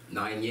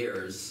 9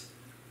 years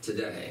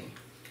today,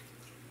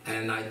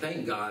 and I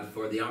thank God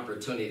for the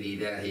opportunity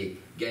that he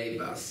gave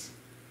us.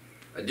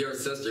 A dear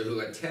sister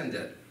who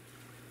attended,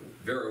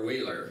 Vera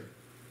Wheeler,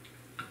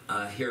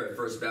 here at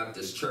First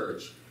Baptist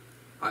Church.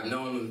 I've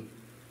known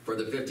for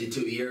the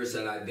 52 years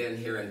that I've been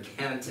here in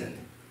Canton,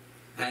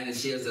 and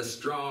she is a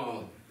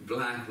strong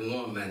black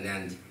woman,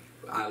 and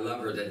I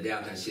love her to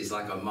death, and she's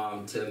like a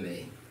mom to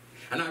me.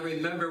 And I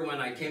remember when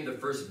I came to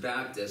First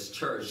Baptist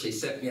Church, she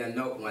sent me a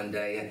note one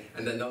day,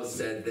 and the note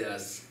said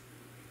this: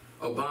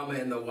 Obama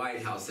in the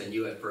White House and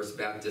you at First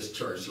Baptist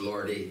Church,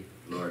 Lordy,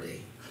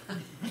 Lordy.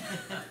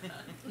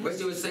 What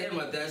she was saying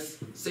with this,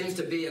 seems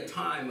to be a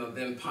time of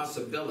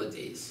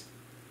impossibilities,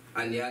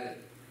 and yet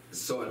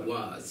so it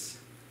was.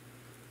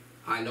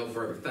 I know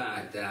for a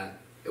fact that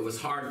it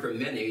was hard for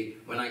many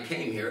when I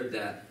came here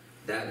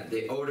that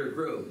the older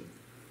group,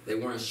 they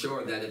weren't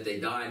sure that if they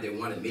died, they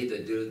wanted me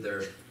to do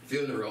their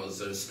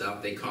funerals and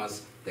stuff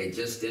because they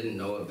just didn't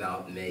know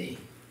about me.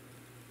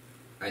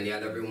 And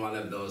yet every one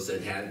of those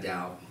that had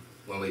doubt,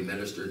 when we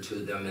ministered to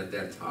them at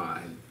that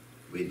time,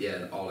 we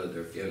did all of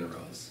their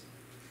funerals.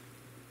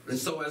 And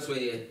so as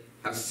we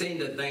have seen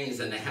the things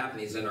and the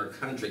happenings in our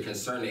country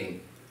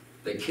concerning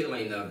the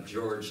killing of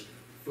George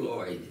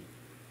Floyd,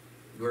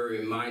 we're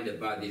reminded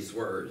by these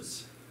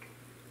words.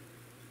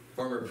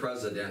 Former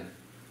President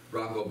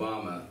Barack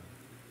Obama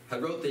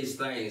had wrote these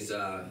things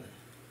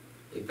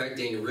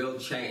effecting real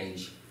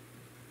change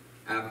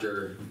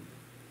after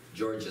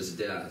George's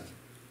death.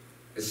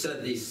 It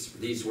said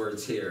these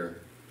words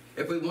here: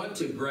 if we want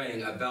to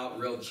bring about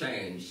real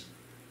change,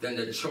 then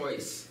the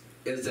choice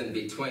isn't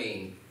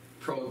between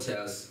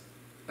protest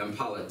and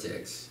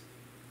politics.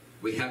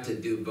 We have to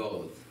do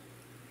both.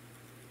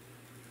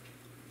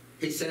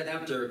 He said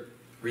after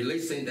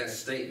releasing that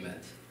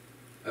statement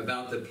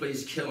about the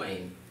police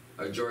killing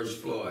of George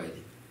Floyd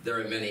there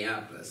in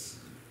Minneapolis,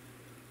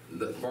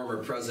 the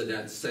former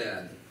president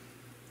said,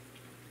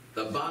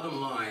 the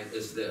bottom line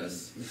is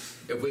this: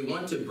 if we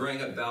want to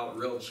bring about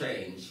real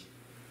change,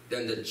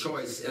 then the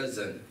choice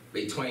isn't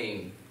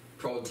between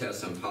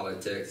protest and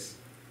politics.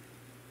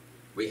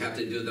 We have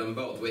to do them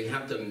both. We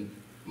have to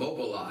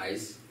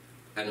mobilize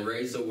and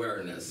raise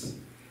awareness.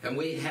 And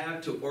we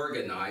have to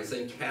organize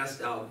and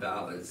cast out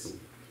ballots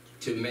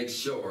to make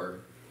sure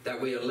that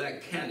we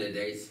elect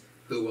candidates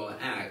who will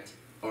act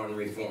on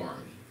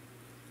reform.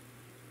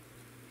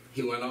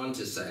 He went on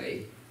to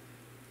say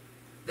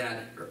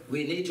that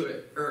we need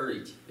to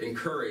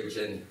encourage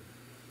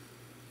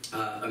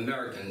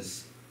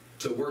Americans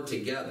to work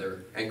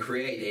together and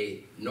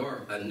create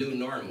a new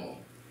normal.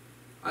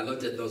 I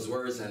looked at those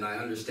words and I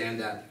understand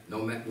that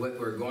no matter what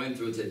we're going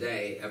through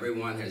today,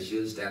 everyone has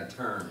used that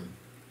term,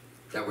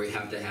 that we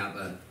have to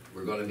have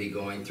we're going to be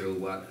going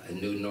through a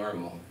new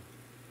normal.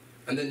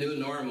 And the new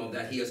normal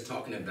that he is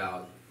talking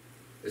about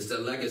is the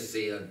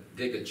legacy of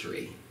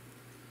bigotry,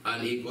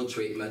 unequal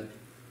treatment,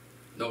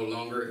 no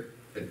longer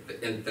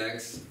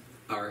infects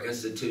our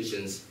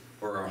institutions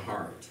or our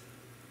heart.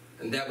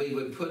 And that we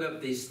would put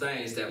up these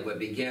things that would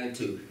begin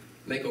to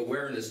make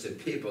awareness to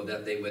people,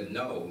 that they would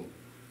know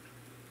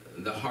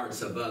the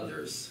hearts of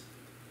others.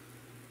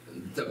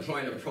 The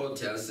point of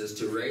protest is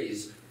to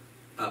raise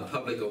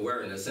public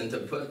awareness and to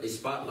put a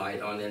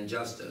spotlight on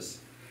injustice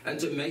and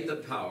to make the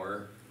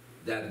power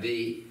that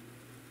be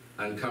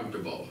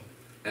uncomfortable.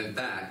 In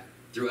fact,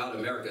 throughout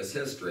America's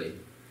history,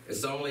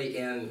 it's only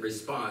in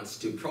response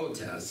to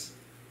protests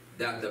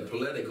that the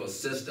political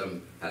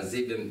system has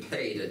even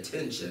paid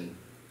attention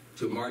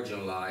to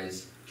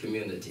marginalized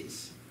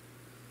communities.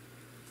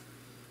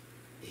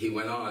 He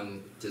went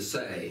on to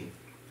say,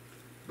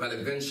 but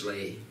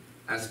eventually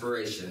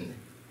aspiration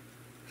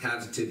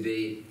has to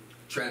be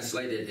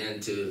translated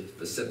into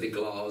specific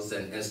laws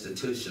and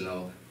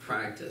institutional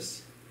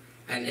practice,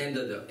 and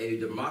into a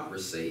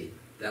democracy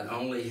that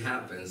only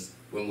happens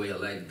when we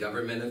elect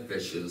government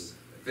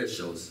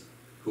officials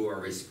who are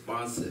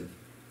responsive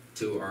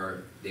to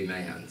our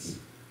demands.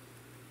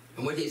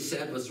 And what he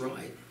said was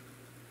right.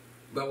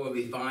 But what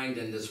we find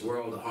in this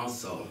world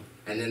also,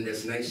 and in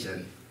this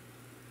nation,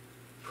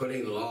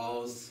 putting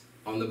laws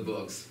on the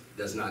books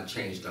does not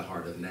change the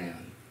heart of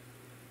man.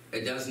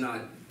 It does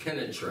not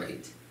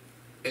penetrate.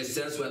 It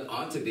says what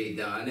ought to be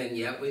done, and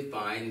yet we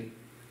find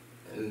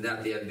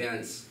that the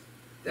events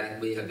that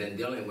we have been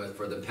dealing with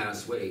for the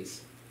past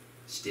weeks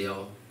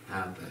still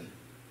happen.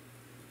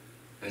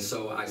 And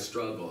so I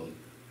struggled.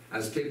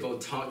 As people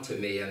talk to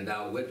me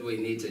about what do we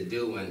need to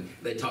do, and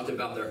they talked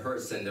about their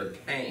hurts and their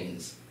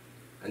pains,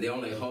 and the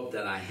only hope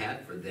that I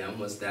had for them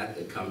was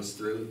that comes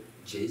through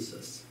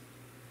Jesus.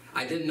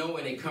 I didn't know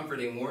any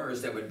comforting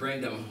words that would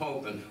bring them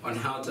hope on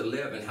how to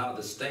live and how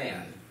to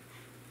stand.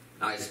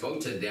 I spoke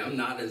to them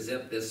not as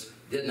if this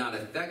did not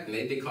affect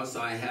me, because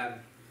I have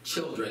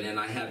children and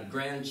I have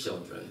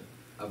grandchildren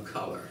of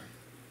color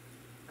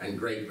and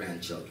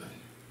great-grandchildren.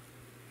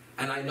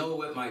 And I know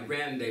what my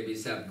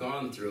grandbabies have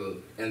gone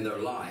through in their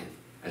life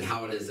and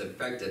how it has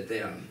affected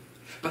them.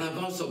 But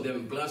I've also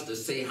been blessed to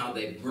see how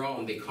they've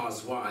grown,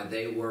 because why?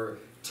 They were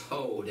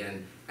told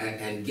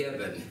and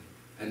given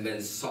and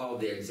then saw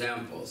the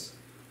examples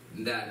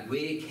that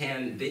we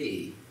can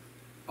be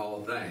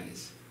all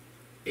things,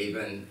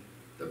 even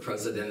the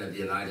President of the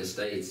United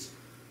States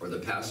or the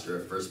pastor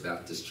of First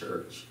Baptist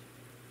Church.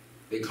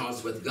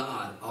 Because with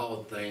God,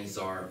 all things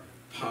are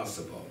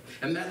possible.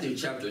 In Matthew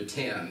chapter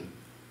 10,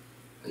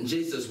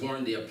 Jesus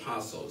warned the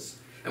apostles,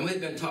 and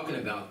we've been talking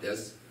about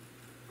this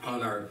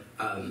on our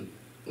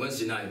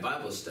Wednesday night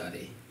Bible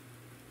study.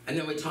 And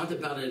then we talked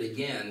about it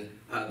again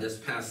this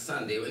past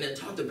Sunday, and it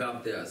talked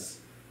about this.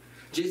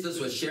 Jesus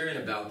was sharing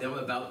about them,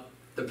 about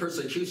the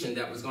persecution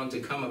that was going to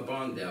come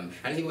upon them,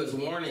 and he was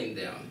warning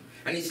them.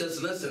 And he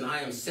says, listen, I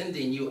am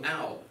sending you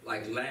out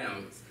like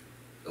lambs,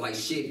 like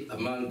sheep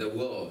among the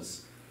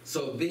wolves.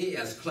 So be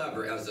as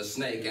clever as a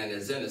snake and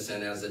as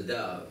innocent as a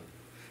dove.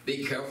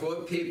 Be careful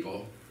of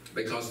people,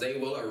 because they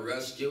will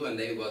arrest you and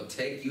they will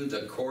take you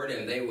to court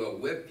and they will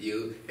whip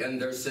you in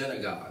their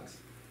synagogues.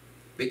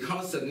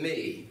 Because of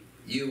me,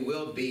 you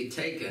will be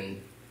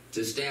taken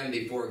to stand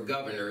before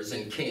governors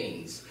and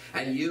kings,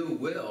 and you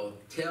will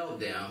tell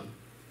them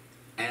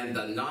and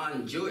the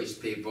non-Jewish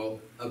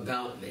people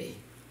about me.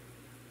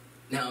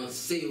 Now,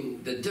 see,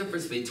 the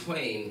difference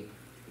between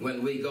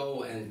when we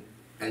go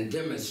and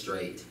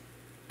demonstrate,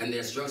 and the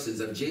instructions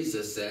of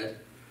Jesus said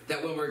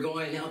that when we're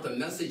going out, the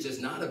message is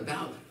not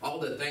about all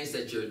the things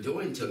that you're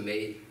doing to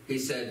me. He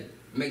said,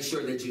 make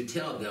sure that you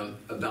tell them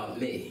about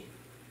me.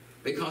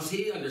 Because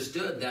he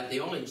understood that the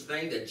only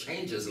thing that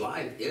changes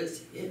life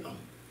is him.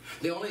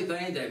 The only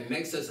thing that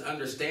makes us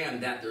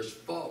understand that there's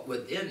fault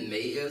within me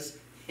is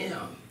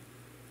him.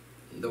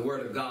 The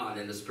Word of God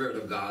and the Spirit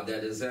of God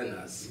that is in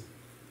us.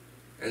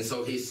 And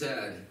so he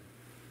said,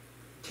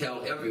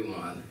 tell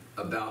everyone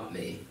about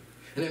me.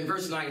 And in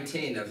verse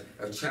 19 of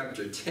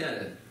chapter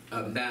 10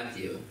 of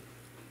Matthew,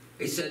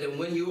 he said, and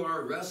when you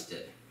are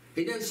arrested,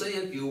 he didn't say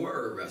if you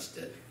were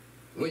arrested.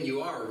 When you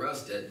are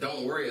arrested,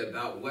 don't worry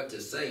about what to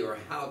say or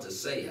how to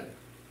say it.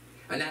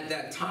 And at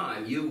that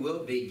time, you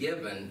will be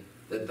given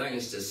the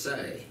things to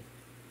say.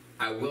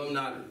 It will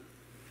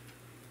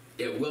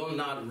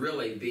not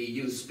really be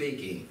you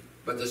speaking,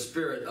 but the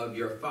Spirit of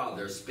your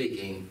Father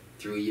speaking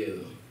through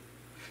you.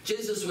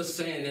 Jesus was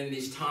saying in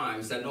these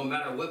times that no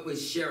matter what we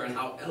share and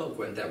how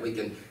eloquent that we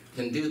can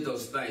can do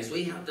those things.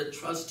 We have to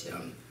trust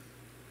him.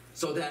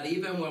 So that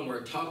even when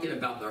we're talking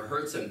about the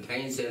hurts and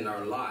pains in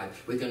our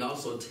life, we can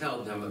also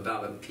tell them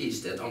about a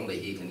peace that only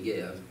he can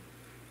give,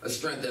 a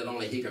strength that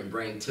only he can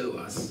bring to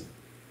us.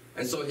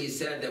 And so he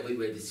said that we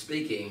would be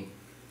speaking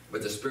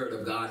what the Spirit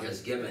of God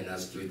has given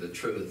us through the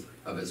truth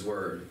of his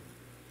word.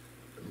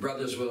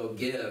 Brothers will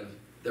give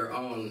their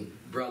own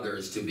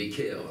brothers to be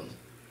killed,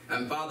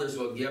 and fathers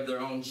will give their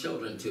own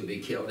children to be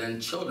killed,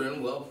 and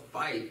children will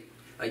fight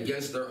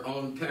against their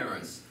own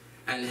parents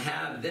and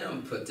have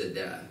them put to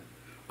death.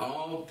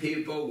 All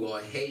people will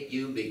hate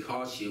you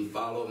because you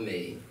follow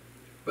me,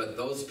 but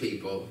those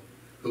people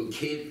who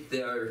keep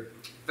their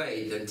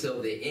faith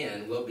until the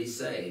end will be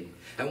saved.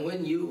 And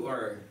when you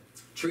are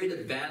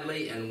treated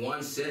badly in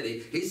one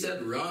city, he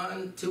said,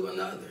 run to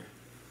another.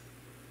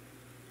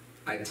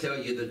 I tell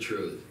you the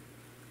truth,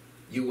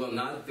 you will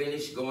not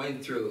finish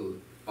going through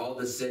all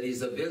the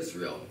cities of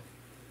Israel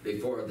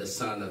before the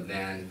Son of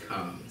Man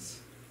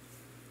comes.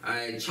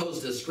 I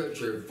chose the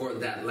scripture for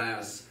that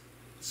last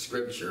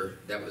scripture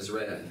that was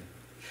read.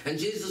 And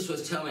Jesus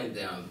was telling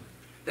them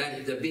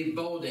that to be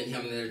bold in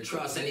him and to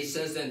trust. And he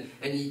says,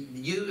 and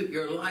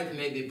your life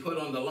may be put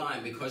on the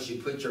line because you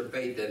put your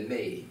faith in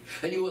me.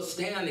 And you will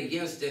stand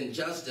against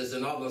injustice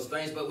and all those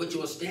things, but what you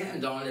will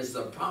stand on is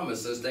the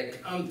promises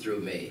that come through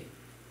me.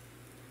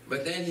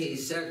 But then he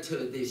said to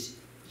these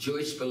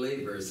Jewish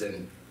believers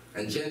and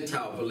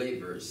Gentile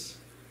believers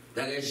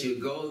that as you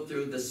go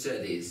through the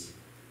cities,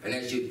 and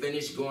as you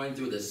finish going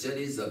through the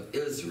cities of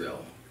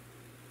Israel,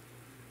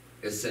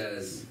 it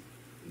says,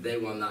 they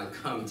will not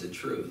come to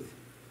truth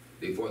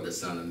before the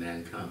Son of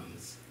Man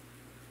comes.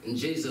 And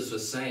Jesus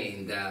was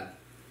saying that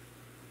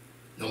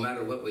no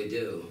matter what we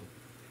do,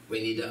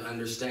 we need to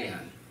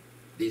understand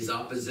these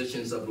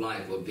oppositions of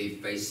life will be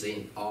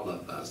facing all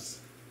of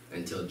us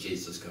until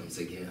Jesus comes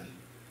again.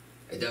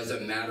 It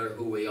doesn't matter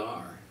who we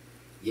are.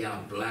 Yeah,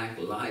 black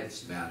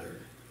lives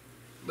matter.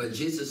 But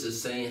Jesus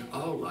is saying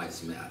all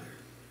lives matter,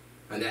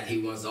 and that he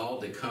wants all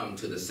to come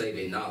to the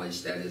saving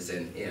knowledge that is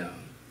in him.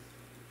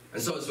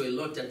 And so as we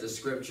looked at the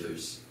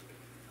scriptures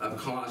of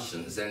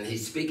Colossians, and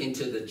he's speaking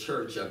to the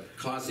church of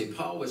Colossae,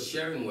 Paul was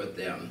sharing with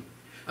them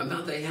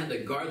about they had to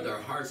guard their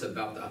hearts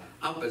about the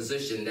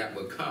opposition that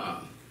would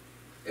come.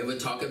 It would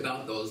talk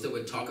about those that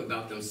would talk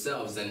about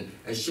themselves and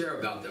share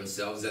about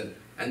themselves,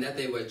 and that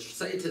they would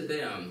say to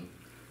them,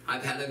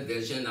 I've had a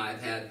vision,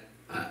 I've had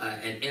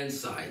an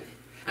insight,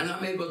 and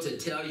I'm able to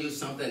tell you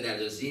something that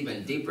is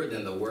even deeper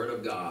than the Word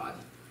of God.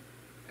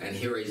 And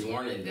here he's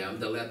warning them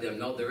to let them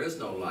know there is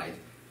no life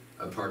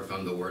apart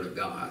from the Word of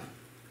God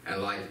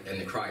and life in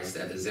the Christ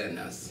that is in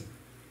us.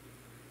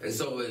 And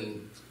so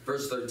in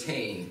verse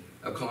 13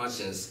 of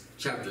Colossians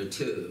chapter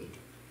 2,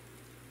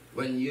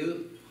 when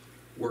you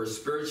were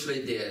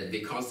spiritually dead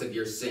because of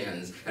your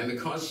sins, and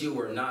because you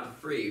were not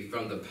free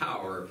from the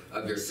power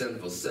of your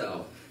sinful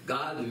self,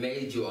 God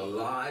made you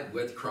alive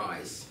with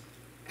Christ,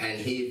 and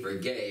he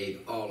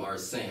forgave all our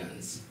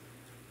sins.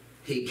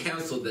 He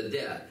canceled the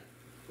debt,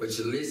 which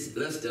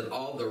listed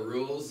all the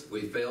rules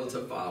we failed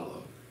to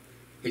follow.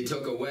 He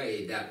took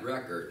away that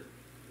record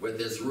with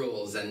its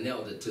rules and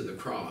nailed it to the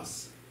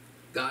cross.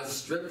 God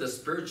stripped the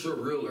spiritual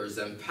rulers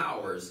and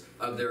powers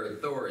of their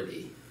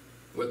authority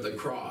with the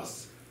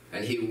cross,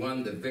 and he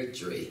won the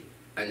victory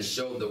and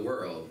showed the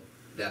world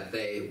that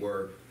they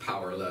were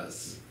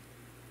powerless.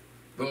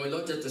 When we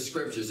looked at the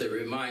scriptures, it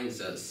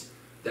reminds us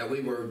that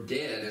we were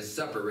dead and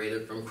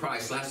separated from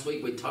Christ. Last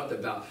week we talked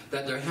about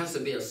that there has to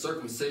be a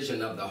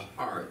circumcision of the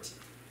heart,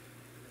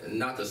 and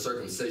not the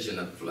circumcision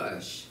of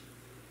flesh.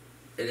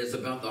 It is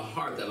about the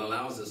heart that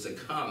allows us to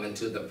come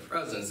into the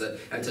presence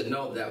and to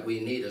know that we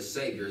need a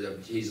Savior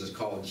that Jesus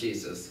called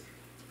Jesus,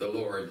 the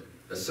Lord,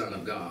 the Son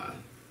of God.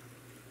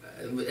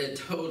 It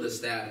told us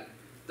that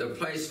the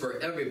place for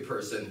every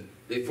person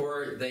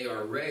before they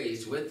are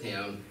raised with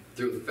him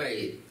through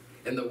faith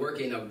in the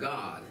working of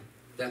God,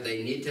 that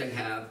they need to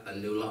have a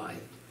new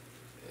life.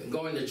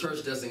 Going to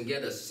church doesn't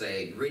get us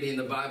saved. Reading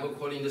the Bible,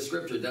 quoting the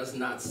scripture does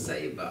not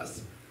save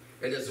us.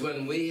 It is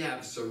when we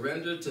have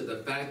surrendered to the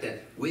fact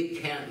that we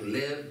can't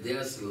live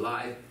this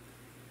life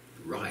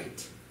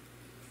right.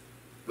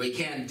 We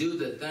can't do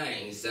the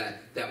things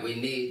that we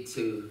need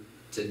to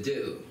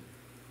do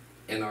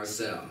in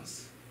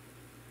ourselves.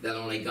 That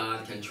only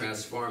God can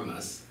transform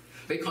us.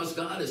 Because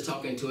God is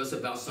talking to us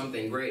about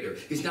something greater.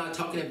 He's not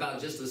talking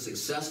about just the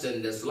success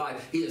in this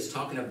life. He is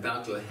talking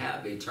about to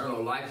have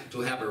eternal life,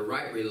 to have a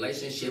right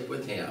relationship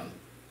with him.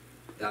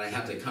 That I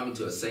have to come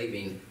to a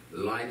saving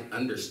life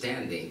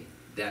understanding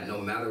that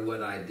no matter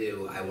what I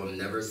do, I will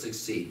never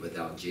succeed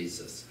without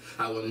Jesus.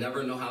 I will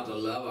never know how to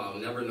love. I will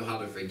never know how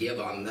to forgive.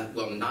 I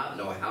will not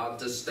know how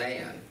to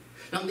stand.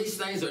 Now, these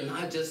things are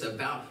not just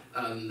about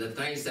the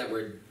things that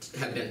we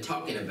have been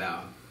talking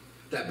about,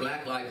 that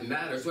Black Lives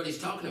Matters. What he's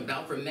talking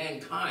about for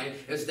mankind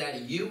is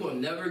that you will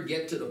never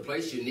get to the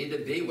place you need to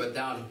be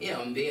without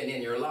him being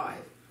in your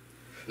life.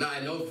 Now, I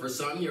know for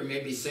some you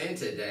may be saying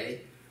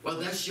today, well,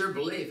 that's your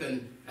belief,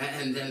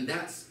 and then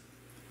that's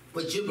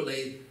what you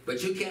believe,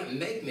 but you can't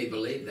make me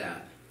believe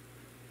that.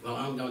 Well,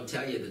 I'm going to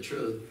tell you the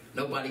truth.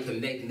 Nobody can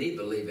make me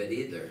believe it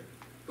either.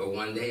 But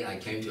one day I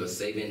came to a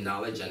saving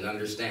knowledge and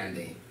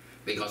understanding,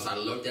 because I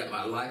looked at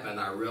my life and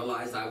I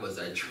realized I was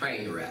a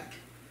train wreck.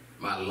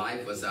 My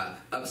life was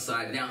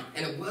upside down.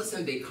 And it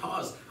wasn't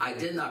because I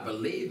did not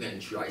believe in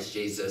Christ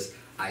Jesus.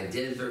 I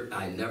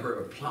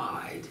never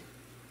applied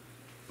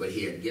what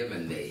he had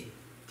given me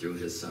through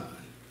his son.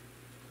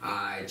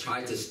 I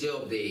tried to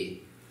still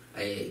be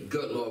a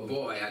good little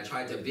boy. I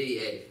tried to be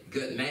a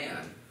good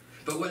man.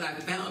 But what I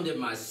found in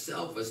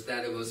myself was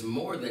that it was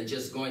more than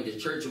just going to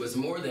church. It was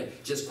more than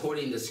just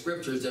quoting the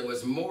scriptures. It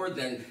was more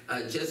than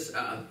just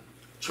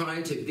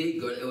trying to be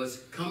good. It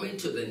was coming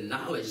to the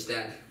knowledge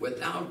that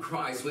without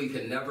Christ, we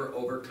can never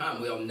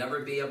overcome. We'll never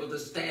be able to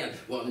stand.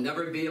 We'll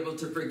never be able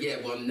to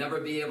forgive. We'll never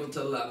be able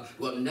to love.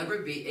 We'll never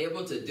be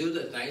able to do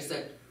the things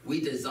that we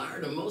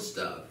desire the most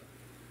of.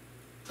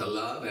 To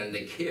love and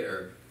to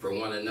care for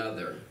one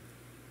another.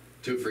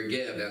 To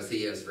forgive as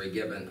he has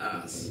forgiven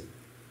us.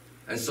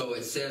 And so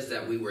it says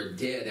that we were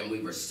dead and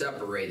we were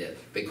separated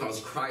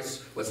because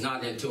Christ was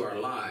not into our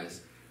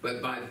lives.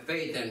 But by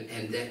faith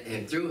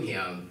and through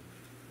him,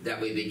 that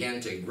we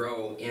began to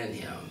grow in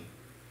him.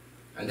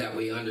 And that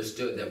we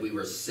understood that we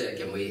were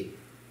sick, and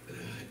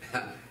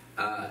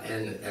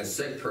and a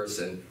sick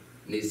person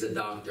needs a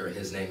doctor, and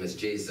his name is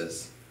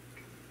Jesus.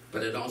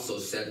 But it also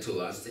said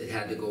to us it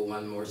had to go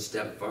one more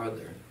step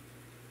farther,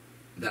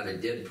 that a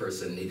dead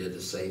person needed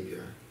a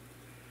Savior.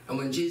 And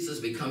when Jesus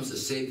becomes the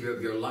Savior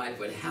of your life,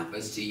 what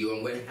happens to you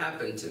and what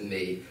happened to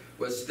me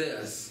was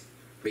this.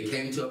 We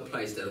came to a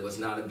place that it was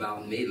not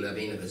about me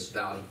living, it was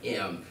about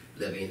him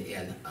living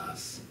in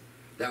us.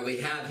 That we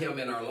have him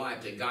in our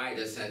life to guide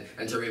us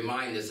and to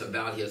remind us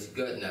about his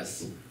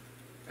goodness.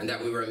 And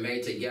that we were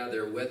made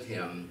together with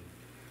him.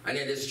 And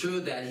it is true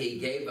that he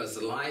gave us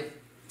life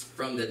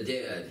from the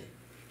dead.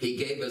 He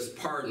gave us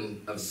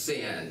pardon of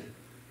sin.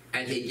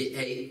 And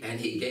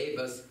he gave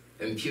us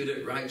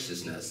imputed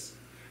righteousness.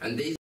 And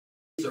these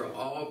are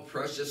all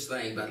precious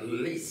things, but at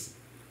least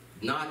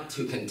not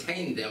to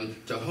contain them,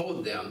 to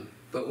hold them,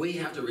 but we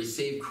have to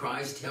receive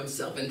Christ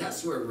himself, and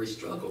that's where we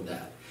struggled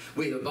at.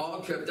 We have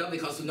all tripped up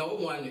because no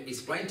one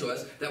explained to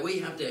us that we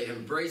have to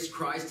embrace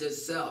Christ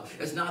itself.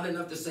 It's not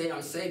enough to say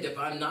I'm saved if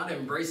I'm not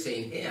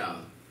embracing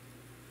him.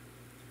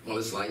 Well,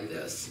 it's like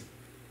this.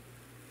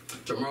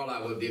 Tomorrow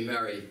I will be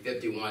married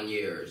 51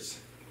 years.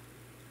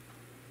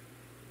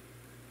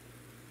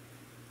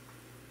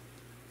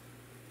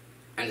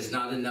 And it's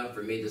not enough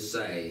for me to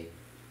say,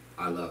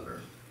 I love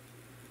her.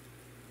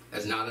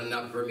 It's not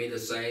enough for me to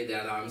say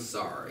that I'm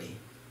sorry.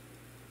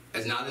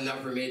 It's not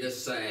enough for me to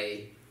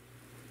say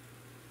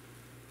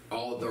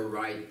all the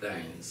right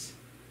things.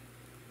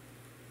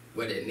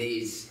 What it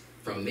needs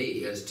from me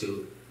is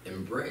to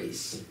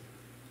embrace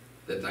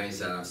the things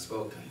that I've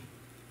spoken.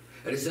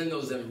 And it's in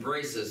those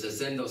embraces,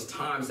 it's in those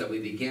times that we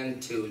begin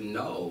to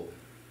know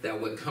that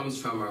what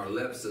comes from our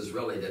lips is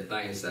really the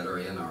things that are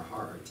in our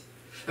heart.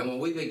 And when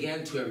we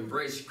begin to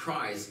embrace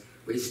Christ,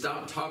 we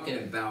stop talking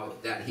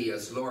about that he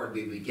is Lord.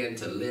 We begin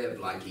to live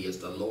like he is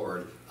the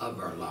Lord of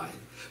our life.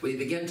 We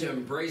begin to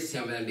embrace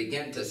him and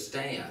begin to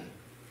stand.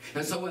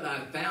 And so what I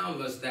found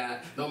was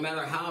that no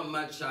matter how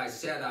much I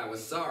said I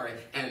was sorry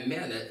and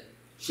meant it,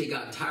 she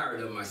got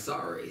tired of my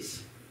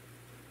sorries.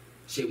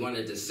 She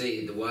wanted to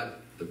see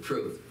the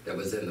proof that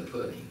was in the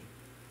pudding.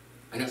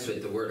 And that's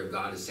what the Word of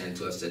God is saying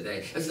to us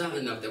today. It's not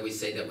enough that we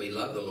say that we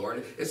love the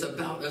Lord. It's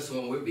about us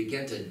when we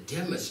begin to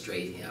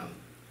demonstrate him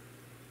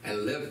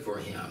and live for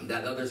him,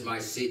 that others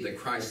might see the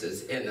Christ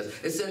is in us.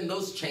 It's in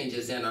those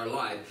changes in our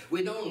life.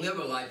 We don't live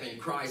a life in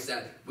Christ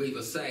that we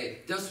will say,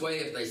 this way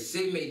if they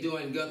see me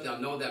doing good, they'll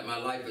know that my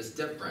life is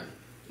different.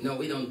 No,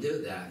 we don't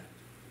do that.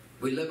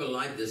 We live a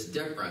life that's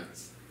different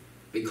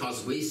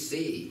because we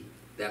see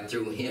that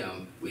through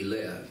him we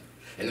live.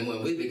 And then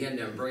when we begin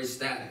to embrace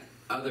that,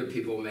 other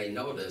people may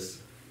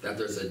notice that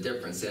there's a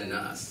difference in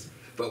us.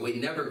 But we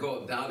never go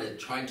about it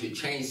trying to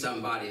change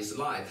somebody's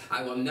life.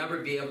 I will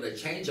never be able to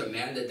change a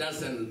man that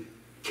doesn't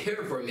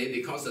care for me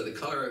because of the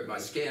color of my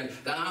skin,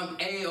 that I'm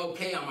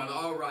A-okay, I'm an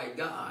all right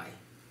guy.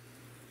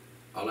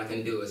 All I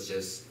can do is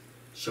just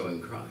show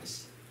him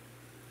Christ.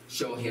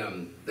 Show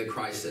him the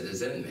Christ that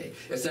is in me.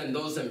 It's in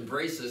those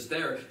embraces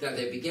there that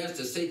he begins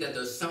to see that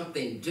there's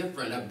something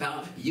different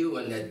about you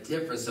and the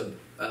difference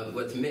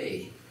with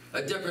me.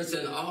 A difference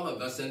in all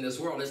of us in this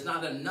world. It's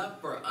not enough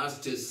for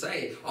us to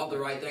say all the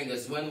right things.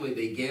 It's when we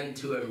begin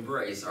to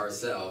embrace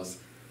ourselves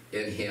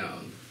in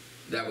him,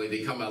 that we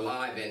become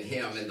alive in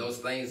him, and those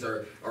things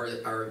are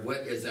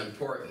what is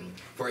important.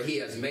 For he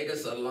has made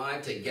us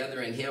alive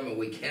together in him, and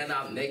we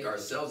cannot make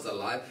ourselves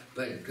alive,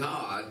 but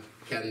God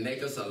can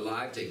make us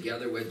alive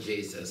together with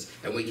Jesus,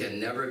 and we can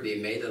never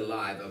be made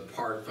alive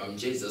apart from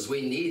Jesus.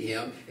 We need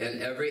him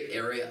in every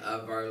area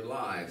of our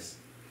lives.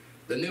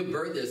 The new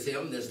birth is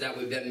him, is that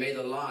we've been made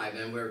alive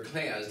and we're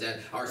cleansed and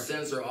our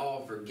sins are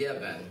all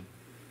forgiven.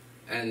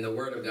 And the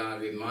Word of God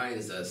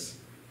reminds us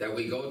that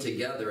we go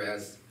together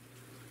as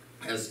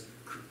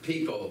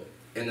people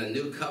in a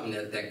new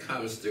covenant that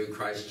comes through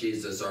Christ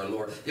Jesus our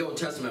Lord. The Old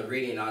Testament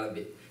reading out of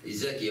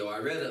Ezekiel, I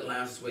read it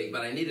last week,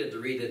 but I needed to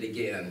read it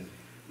again.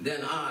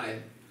 Then I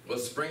will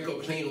sprinkle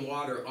clean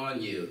water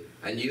on you,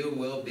 and you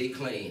will be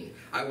clean.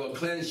 I will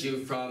cleanse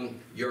you from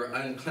your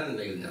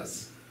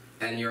uncleanliness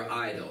and your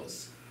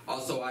idols.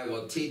 Also, I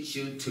will teach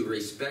you to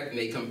respect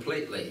me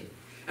completely.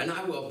 And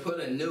I will put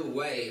a new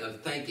way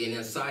of thinking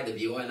inside of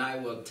you, and I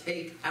will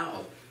take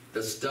out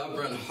the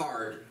stubborn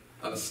heart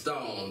of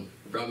stone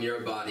from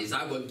your bodies.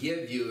 I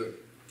give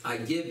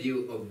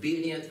you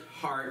obedient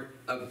heart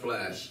of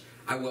flesh.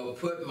 I will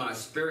put my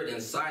spirit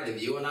inside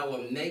of you, and I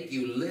will make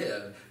you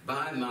live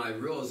by my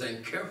rules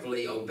and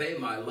carefully obey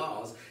my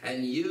laws,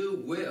 and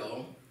you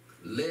will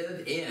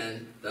live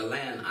in the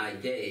land I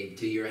gave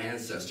to your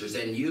ancestors,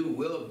 and you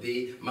will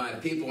be my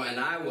people, and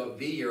I will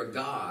be your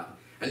God.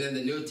 And in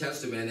the New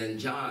Testament, in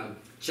John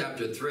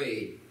chapter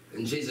 3,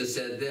 and Jesus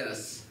said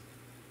this,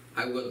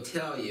 I will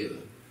tell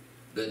you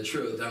the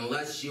truth,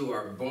 unless you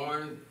are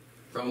born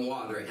from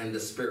water and the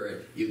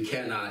Spirit, you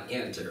cannot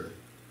enter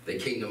the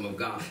kingdom of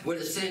God. What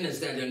it's saying is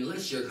that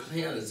unless you're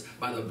cleansed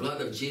by the blood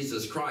of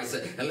Jesus Christ,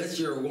 unless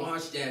you're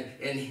washed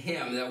in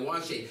Him, that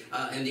washing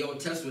in the Old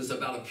Testament was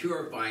about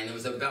purifying. It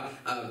was about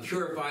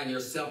purifying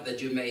yourself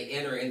that you may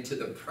enter into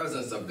the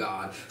presence of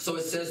God. So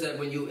it says that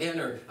when you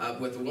enter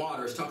with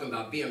water, it's talking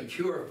about being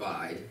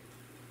purified,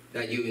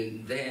 that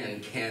you then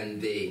can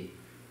be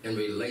in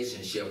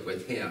relationship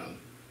with Him.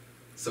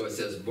 So it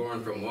says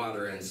born from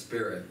water and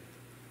Spirit.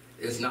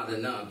 It's not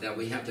enough that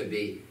we have to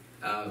be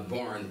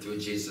born through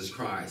Jesus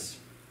Christ,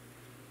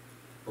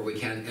 or we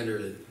can't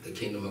enter the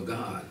kingdom of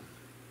God.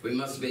 We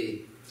must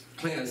be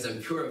cleansed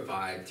and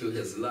purified through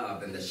His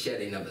love and the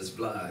shedding of His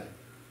blood,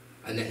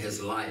 and then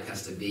His life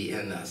has to be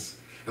in us.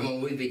 And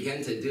when we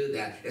begin to do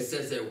that, it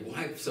says it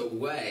wipes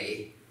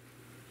away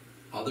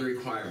all the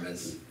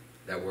requirements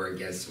that were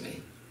against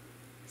me.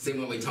 See,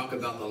 when we talk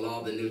about the law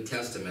of the New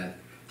Testament,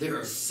 they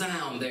are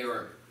sound, they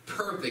are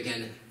perfect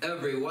in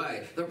every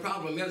way. The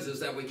problem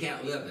is that we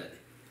can't live it.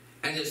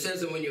 And it says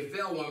that when you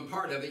fail one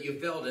part of it, you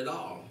failed it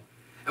all.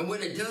 And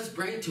what it does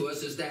bring to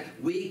us is that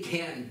we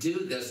can't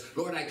do this.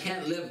 Lord, I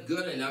can't live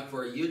good enough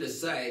for you to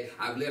say,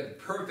 I've lived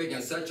perfect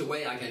in such a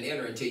way I can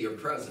enter into your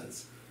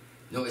presence.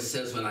 No, it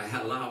says when I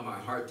allow my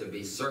heart to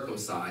be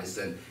circumcised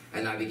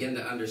and I begin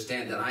to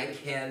understand that I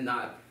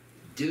cannot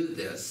do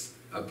this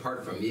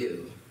apart from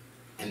you,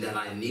 and that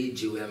I need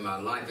you in my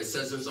life. It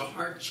says there's a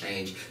heart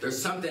change.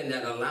 There's something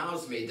that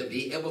allows me to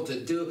be able to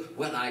do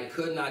what I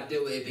could not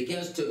do. It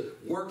begins to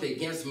work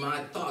against my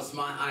thoughts,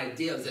 my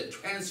ideas. It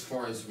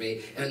transforms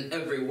me in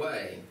every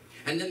way.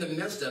 And in the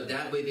midst of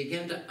that, we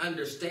begin to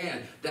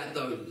understand that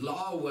the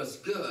law was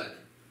good,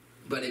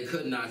 but it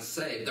could not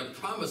save. The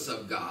promise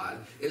of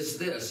God is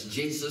this: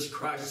 Jesus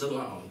Christ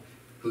alone,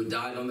 who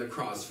died on the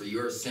cross for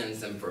your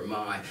sins and for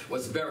mine,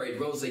 was buried,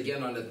 rose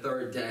again on the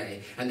third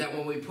day. And that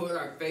when we put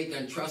our faith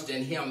and trust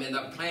in Him, in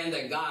the plan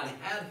that God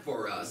had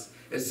for us,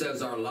 it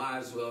says our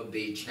lives will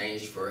be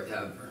changed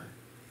forever.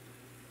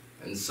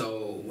 And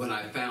so what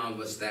I found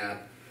was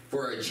that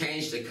for a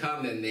change to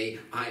come in me,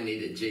 I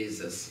needed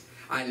Jesus.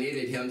 I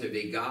needed Him to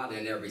be God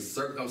in every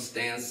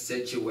circumstance,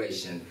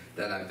 situation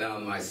that I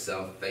found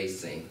myself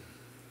facing.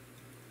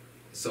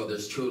 So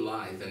there's true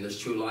life, and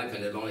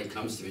it only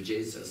comes through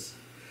Jesus.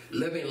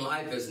 Living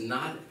life is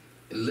not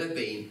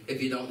living if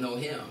you don't know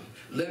Him.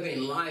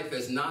 Living life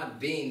is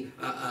not being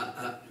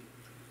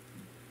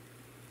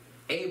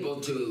able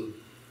to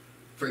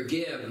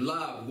forgive,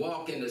 love,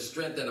 walk in the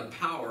strength and the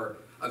power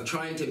of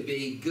trying to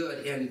be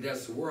good in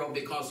this world.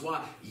 Because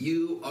why?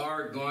 You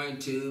are going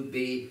to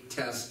be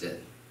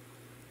tested.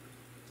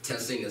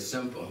 Testing is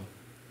simple.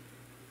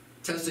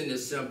 Testing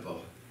is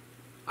simple.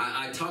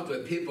 I talked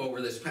with people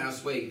over this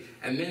past week,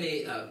 and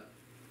many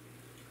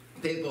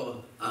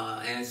people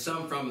and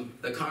some from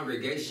the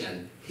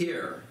congregation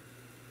here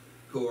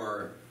who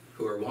are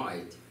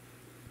white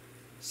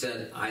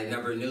said, I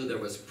never knew there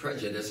was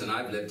prejudice, and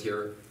I've lived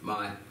here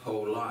my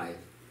whole life.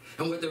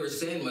 And what they were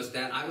saying was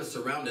that I was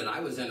surrounded. I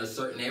was in a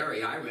certain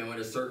area. I ran with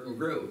a certain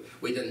group.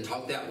 We didn't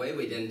talk that way.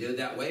 We didn't do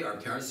that way. Our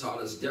parents taught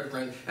us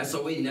different. And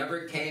so we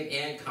never came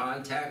in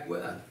contact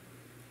with.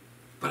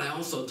 But I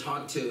also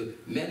talked to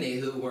many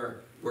who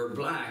were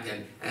black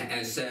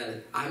and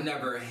said, I've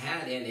never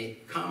had any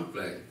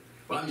conflict.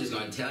 Well, I'm just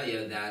going to tell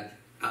you that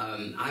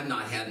I've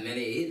not had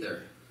many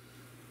either.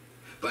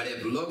 But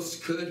if looks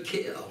could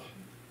kill,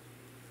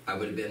 I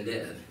would have been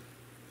dead.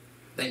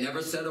 They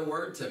never said a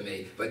word to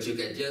me, but you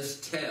could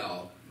just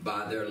tell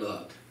by their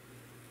look.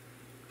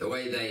 The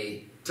way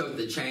they took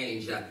the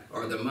change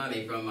or the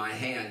money from my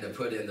hand to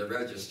put in the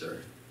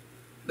register.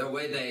 The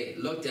way they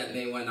looked at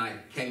me when I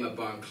came up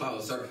on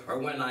close, or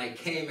when I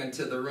came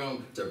into the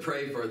room to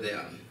pray for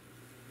them.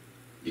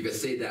 You could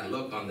see that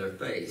look on their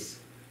face.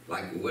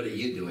 Like, what are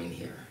you doing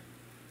here?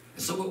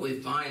 And so what we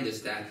find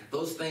is that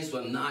those things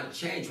will not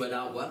change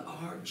without what? A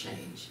heart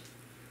change.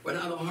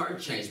 Without a heart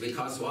change.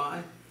 Because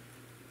why?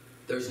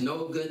 There's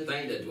no good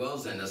thing that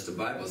dwells in us, the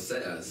Bible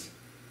says.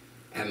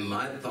 And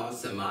my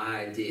thoughts and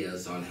my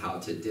ideas on how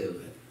to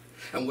do it.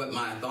 And what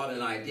my thought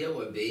and idea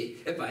would be,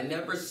 if I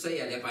never say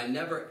it, if I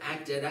never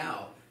act it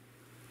out,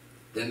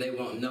 then they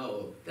won't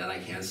know that I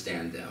can't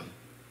stand them.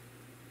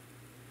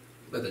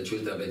 But the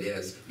truth of it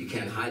is, you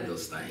can't hide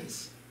those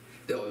things.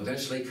 They'll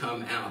eventually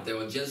come out. They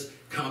will just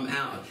come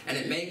out. And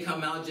it may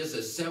come out just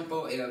as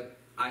simple if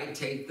I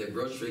take the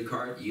grocery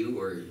cart you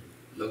were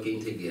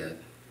looking to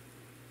get.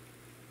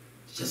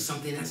 It's just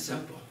something that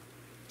simple.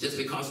 Just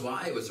because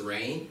why? It was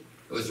rain.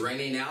 It was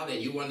raining out and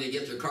you wanted to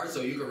get your cart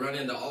so you could run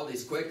into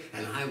Aldi's quick,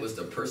 and I was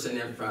the person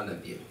in front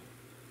of you.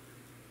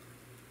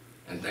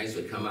 And things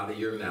would come out of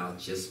your mouth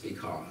just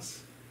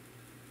because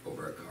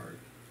over a cart.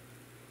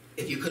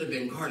 If you could have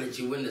been guarded,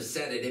 you wouldn't have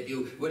said it. If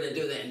you wouldn't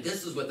do that. And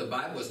this is what the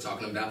Bible is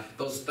talking about.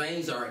 Those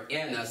things are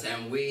in us,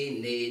 and we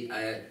need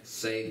a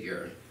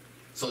Savior.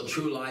 So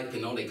true life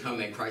can only come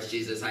in Christ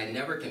Jesus. I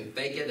never can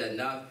fake it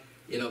enough.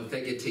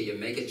 Fake it till you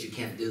make it. You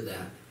can't do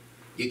that.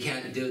 You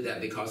can't do that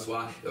because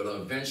why? It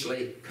will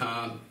eventually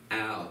come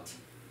out.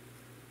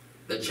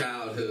 The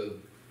child who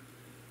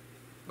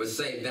would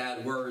say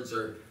bad words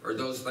or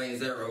those things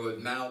there, or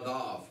would mouth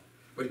off,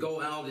 would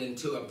go out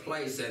into a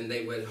place and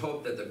they would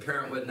hope that the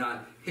parent would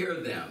not hear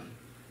them.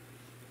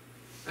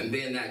 And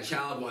being that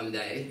child one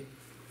day,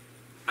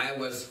 I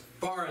was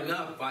far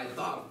enough, I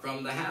thought,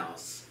 from the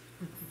house.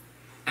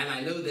 And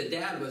I knew that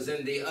Dad was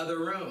in the other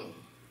room.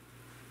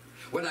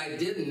 What I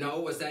didn't know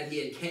was that he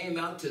had came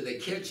out to the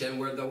kitchen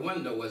where the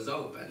window was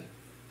open.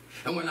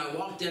 And when I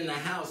walked in the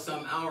house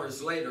some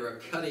hours later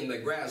of cutting the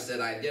grass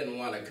that I didn't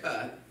want to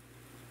cut,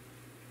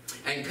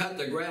 and cut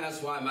the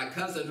grass while my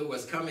cousin who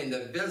was coming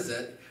to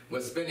visit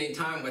was spending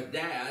time with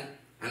Dad,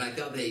 and I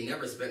felt that he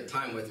never spent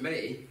time with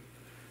me,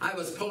 I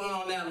was pulling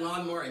on that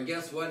lawnmower, and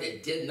guess what?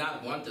 It did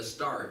not want to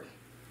start.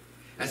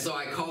 And so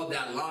I called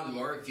that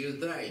lawnmower a few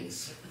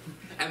things.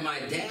 And my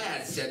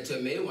dad said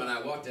to me when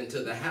I walked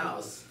into the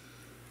house,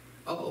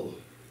 "Oh,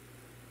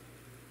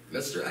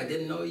 mister, I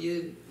didn't know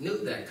you knew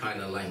that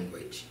kind of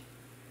language."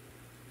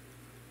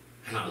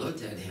 And I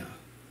looked at him.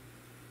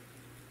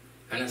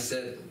 And I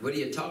said, "What are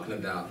you talking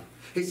about?"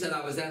 He said,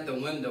 "I was at the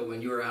window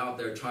when you were out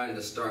there trying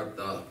to start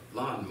the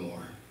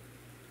lawnmower."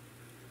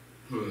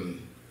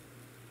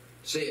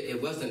 See,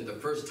 it wasn't the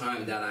first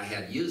time that I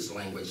had used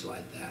language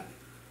like that.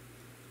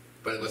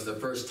 But it was the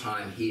first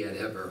time he had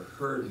ever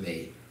heard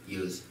me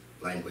use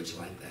language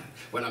like that.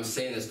 What I'm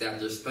saying is that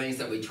there's things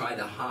that we try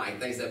to hide,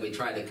 things that we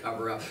try to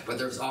cover up, but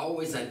there's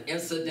always an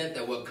incident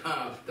that will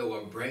come that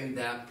will bring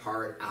that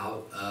part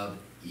out of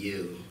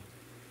you.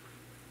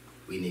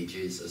 We need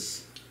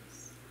Jesus.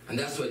 And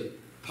that's what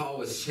Paul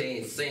was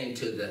saying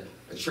to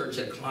the church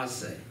at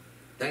Colossae.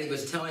 That he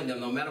was telling them,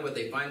 no matter what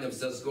they find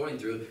themselves going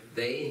through,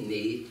 they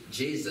need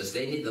Jesus.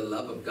 They need the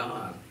love of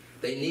God.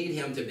 They need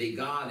him to be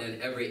God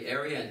in every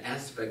area and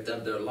aspect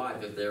of their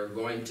life if they're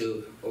going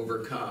to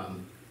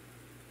overcome.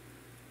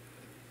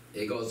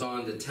 It goes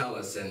on to tell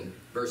us in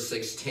verse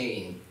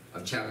 16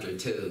 of chapter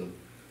 2,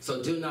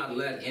 "So do not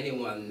let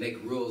anyone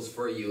make rules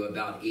for you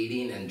about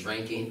eating and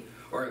drinking,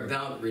 or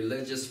about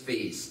religious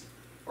feasts,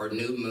 or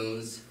new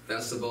moons,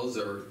 festivals,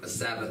 or a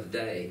Sabbath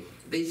day.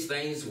 These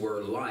things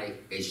were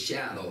like a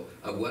shadow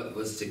of what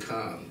was to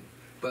come.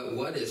 But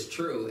what is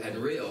true and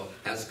real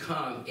has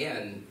come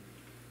in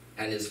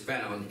and is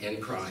found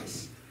in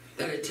Christ."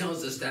 That it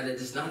tells us that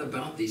it is not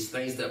about these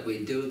things that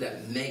we do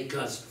that make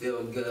us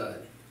feel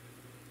good.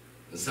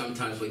 And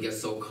sometimes we get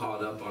so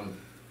caught up on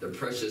the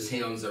precious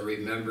hymns of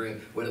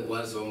remembering what it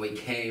was when we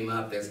came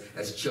up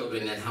as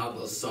children and how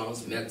those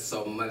songs meant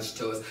so much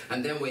to us.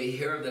 And then we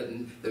hear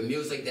the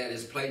music that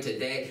is played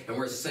today and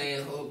we're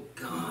saying, "Oh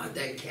God,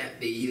 that can't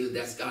be you.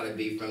 That's got to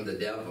be from the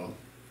devil."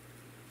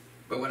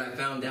 But what I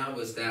found out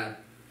was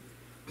that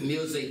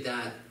music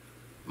that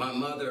my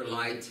mother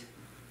liked,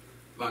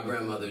 my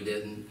grandmother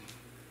didn't.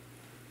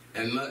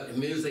 And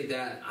music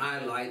that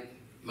I liked,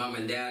 Mom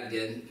and Dad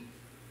didn't.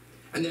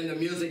 And then the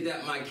music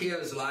that my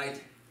kids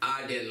liked,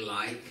 I didn't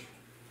like.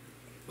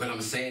 What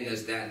I'm saying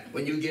is that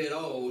when you get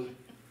old,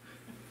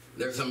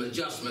 there's some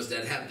adjustments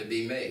that have to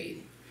be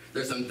made.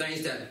 There's some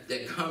things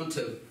that come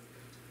to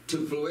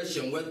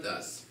fruition with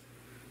us,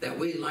 that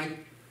we like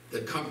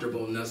the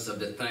comfortableness of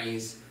the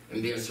things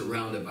and being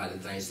surrounded by the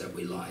things that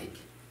we like.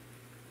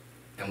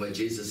 And what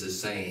Jesus is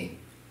saying,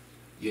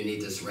 you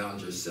need to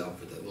surround yourself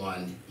with the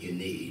one you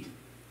need,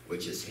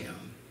 which is him.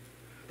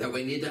 That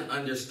we need to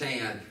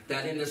understand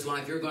that in this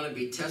life you're going to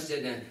be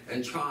tested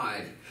and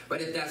tried.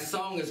 But if that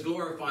song is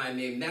glorifying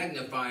me,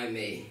 magnifying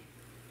me,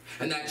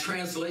 and that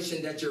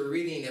translation that you're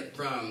reading it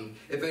from,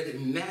 if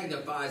it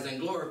magnifies and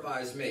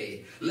glorifies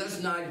me,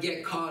 let's not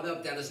get caught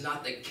up that it's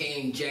not the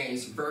King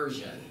James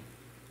Version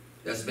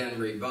that's been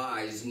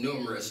revised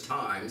numerous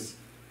times,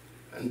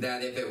 and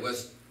that if it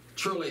was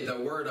truly the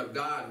Word of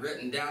God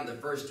written down the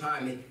first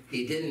time,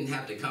 he didn't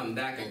have to come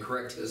back and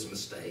correct his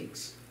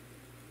mistakes.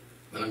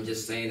 What I'm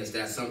just saying is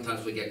that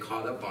sometimes we get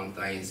caught up on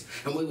things,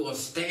 and we will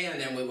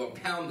stand and we will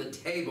pound the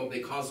table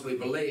because we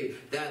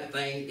believe that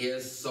thing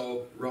is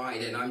so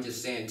right. And I'm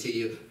just saying to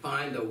you,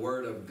 find the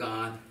Word of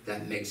God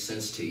that makes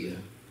sense to you,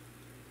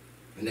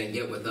 and then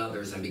get with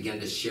others and begin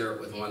to share it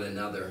with one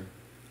another.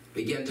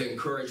 Begin to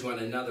encourage one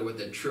another with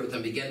the truth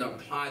and begin to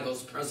apply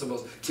those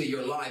principles to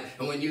your life.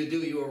 And when you do,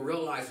 you will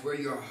realize where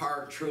your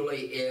heart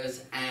truly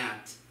is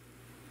at.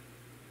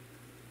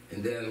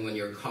 And then when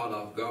you're caught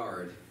off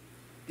guard,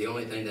 the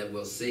only thing that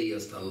we'll see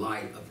is the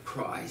light of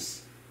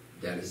Christ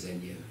that is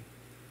in you.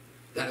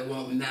 That it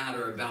won't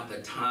matter about the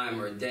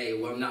time or day.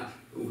 It will not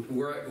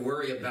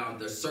worry about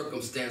the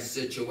circumstance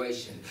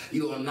situation.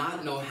 You will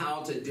not know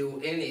how to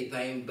do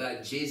anything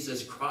but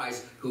Jesus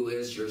Christ, who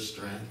is your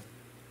strength.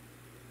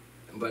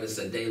 But it's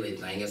a daily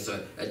thing. It's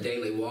a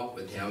daily walk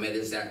with him. It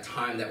is that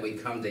time that we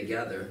come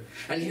together.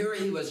 And here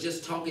he was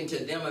just talking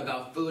to them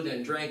about food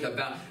and drink,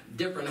 about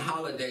different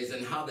holidays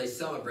and how they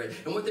celebrate.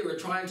 And what they were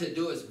trying to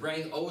do is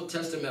bring Old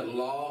Testament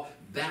law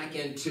back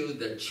into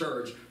the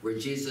church where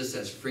Jesus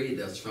has freed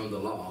us from the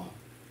law.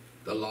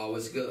 The law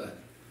was good.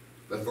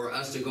 But for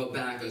us to go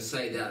back and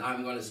say that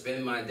I'm going to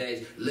spend my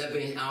days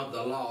living out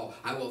the law,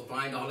 I will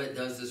find all it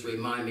does is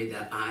remind me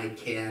that I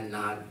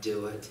cannot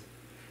do it.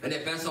 And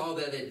if that's all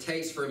that it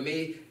takes for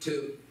me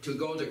to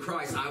go to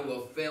Christ, I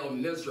will fail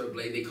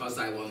miserably because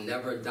I will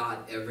never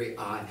dot every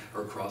I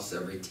or cross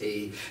every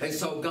T. And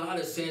so God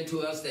is saying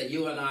to us that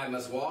you and I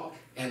must walk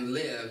and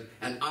live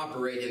and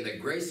operate in the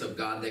grace of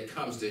God that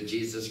comes to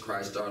Jesus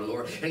Christ our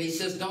Lord. And he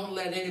says, don't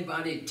let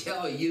anybody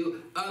tell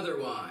you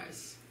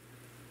otherwise.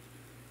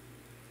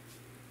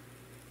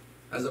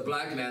 As a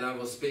black man, I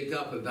will speak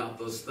up about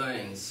those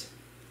things.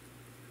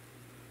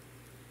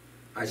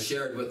 I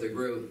shared with the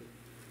group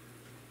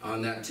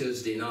on that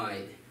Tuesday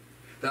night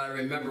that I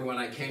remember when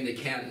I came to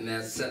Canton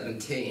at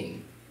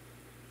 17,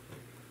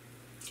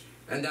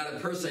 and that a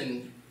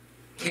person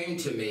came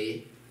to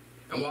me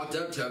and walked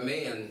up to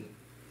me, and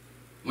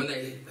when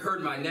they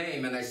heard my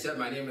name and I said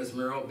my name is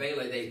Merle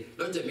Bailey, they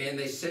looked at me and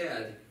they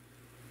said,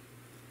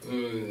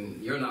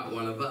 you're not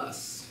one of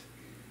us.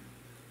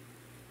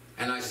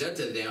 And I said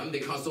to them,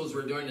 because those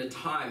were during the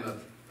time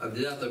of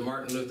the death of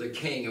Martin Luther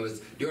King. It was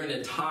during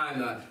a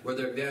time where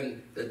there had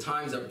been the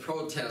times of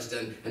protest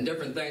and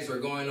different things were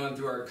going on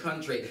through our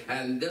country.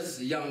 And this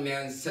young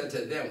man said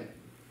to them,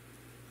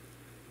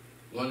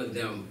 one of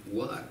them,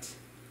 what?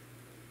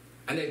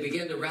 And they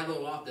began to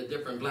rattle off the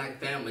different black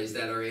families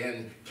that are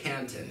in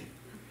Canton.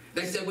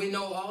 They said, we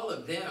know all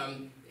of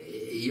them.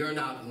 You're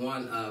not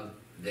one of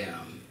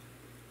them.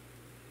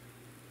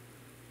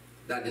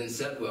 That didn't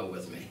sit well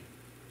with me.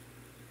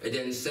 It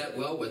didn't sit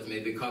well with me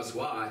because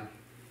why?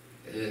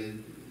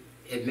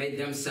 It made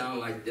them sound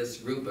like this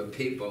group of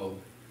people,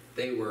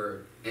 they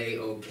were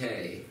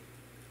A-OK,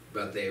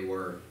 but they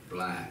were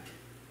black.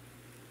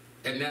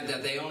 It meant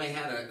that they only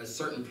had a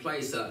certain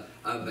place of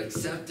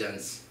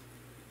acceptance,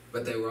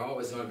 but they were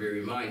always going to be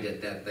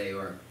reminded that they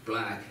were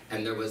black,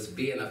 and there was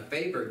being a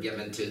favor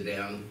given to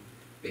them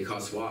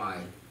because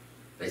why?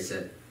 They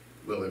said,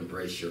 we'll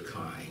embrace your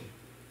kind.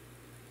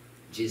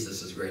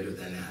 Jesus is greater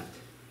than that.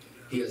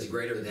 He is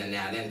greater than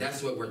that, and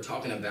that's what we're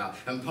talking about.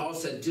 And Paul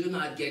said, do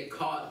not get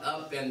caught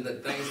up in the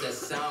things that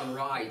sound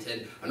right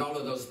and all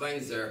of those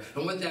things there.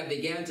 And what that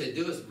began to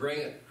do is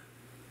bring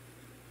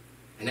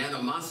an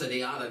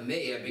animosity out of me.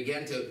 It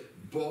began to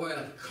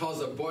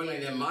cause a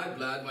boiling in my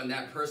blood when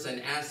that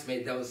person asked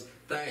me those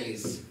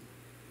things.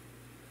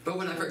 But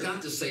what I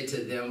forgot to say to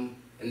them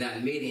in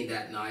that meeting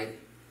that night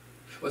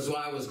was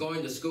while I was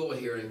going to school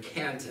here in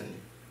Canton,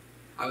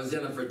 I was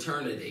in a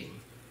fraternity.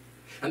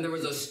 And there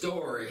was a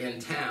store in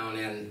town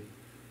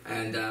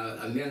and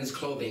a men's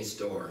clothing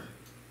store.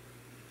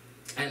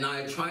 And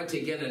I tried to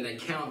get an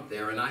account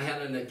there, and I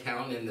had an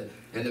account in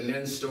the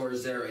men's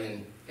stores there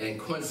in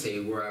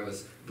Quincy where I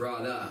was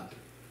brought up.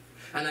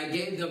 And I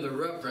gave them the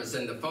reference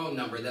and the phone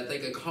number that they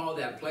could call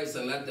that place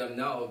and let them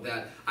know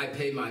that I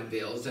pay my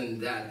bills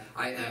and that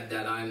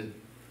I'm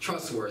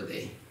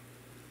trustworthy.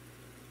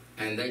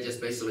 And they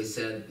just basically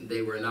said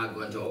they were not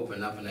going to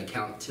open up an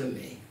account to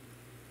me.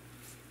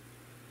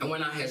 And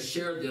when I had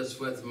shared this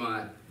with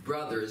my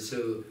brothers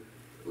who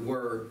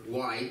were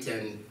white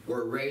and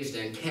were raised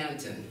in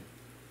Canton,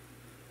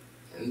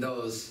 and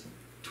those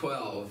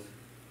 12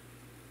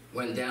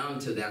 went down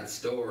to that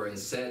store and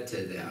said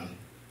to them,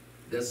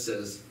 this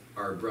is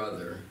our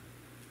brother,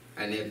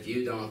 and if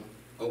you don't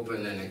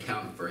open an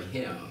account for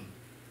him,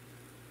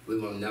 we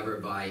will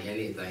never buy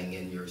anything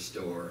in your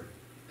store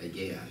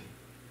again.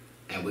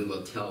 And we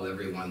will tell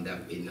everyone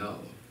that we know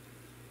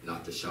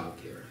not to shop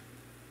here.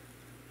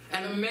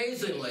 And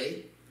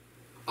amazingly,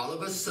 all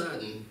of a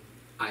sudden,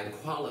 I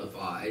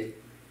qualified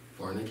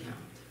for an account.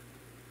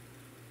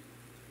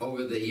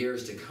 Over the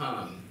years to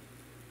come,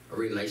 a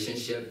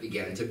relationship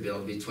began to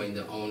build between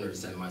the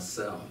owners and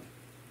myself.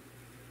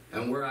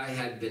 And where I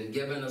had been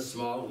given a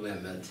small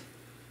limit,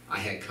 I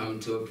had come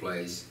to a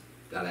place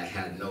that I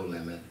had no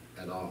limit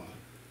at all.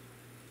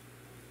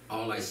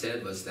 All I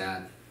said was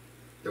that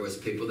there was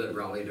people that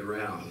rallied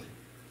around,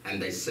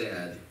 and they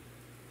said,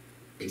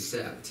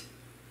 accept.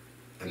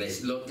 And they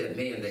looked at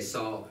me and they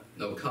saw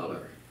no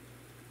color.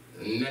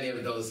 And many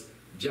of those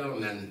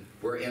gentlemen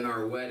were in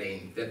our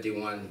wedding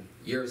 51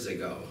 years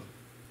ago.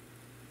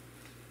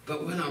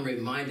 But when I'm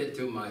reminded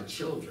through my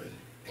children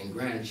and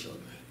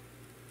grandchildren,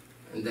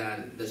 and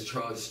that the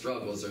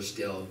struggles are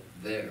still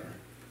there,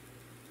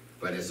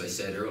 But as I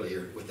said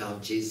earlier,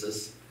 without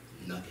Jesus,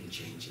 nothing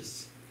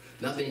changes.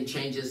 Nothing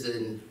changes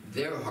in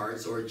their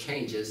hearts or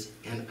changes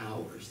in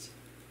ours.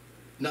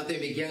 Nothing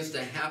begins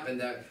to happen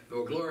that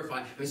will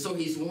glorify. And so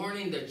he's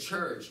warning the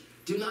church,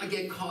 do not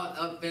get caught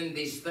up in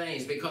these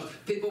things, because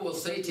people will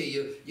say to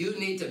you, you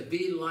need to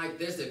be like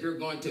this if you're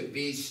going to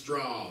be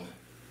strong.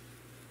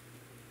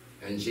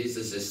 And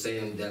Jesus is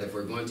saying that if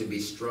we're going to be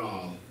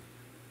strong,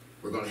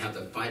 we're going to have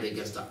to fight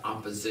against the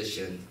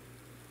opposition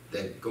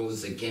that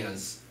goes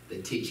against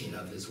the teaching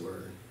of his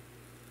word,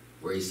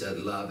 where he said,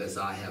 love as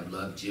I have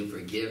loved you,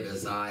 forgive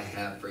as I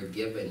have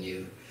forgiven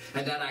you.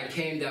 And that I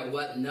came that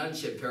what none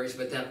should perish,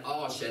 but that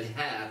all should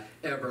have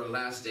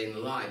everlasting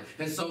life.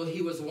 And so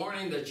he was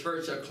warning the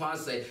church of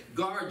Colossae,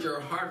 guard your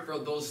heart for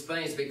those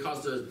things,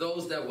 because there's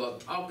those that will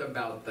talk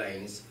about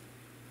things,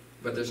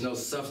 but there's no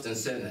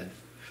substance in it.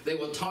 They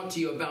will talk to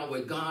you about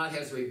what God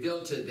has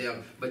revealed to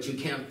them, but you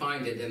can't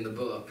find it in the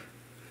book.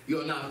 You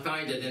will not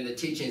find it in the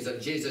teachings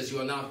of Jesus. You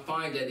will not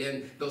find it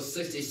in those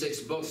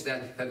 66 books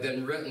that have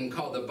been written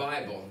called the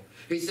Bible.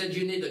 He said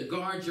you need to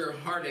guard your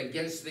heart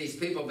against these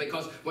people,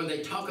 because when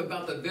they talk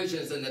about the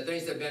visions and the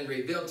things that have been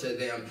revealed to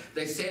them,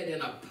 they say it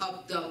in a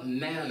puffed up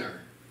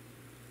manner.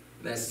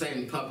 That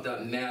same puffed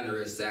up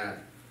manner is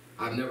that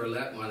I've never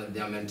let one of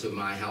them into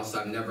my house.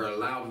 I've never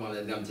allowed one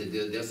of them to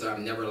do this. Or I've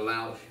never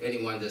allowed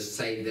anyone to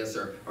say this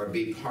or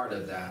be part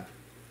of that.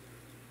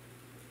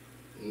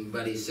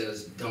 But he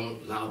says,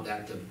 don't allow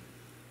that to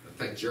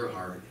affect your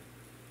heart.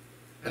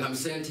 And I'm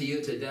saying to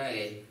you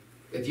today,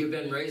 if you've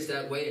been raised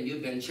that way and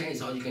you've been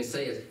changed, all you can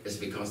say is, it's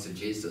because of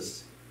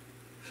Jesus.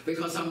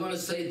 Because I'm going to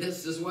say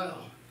this as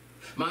well.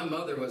 My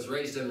mother was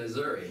raised in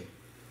Missouri.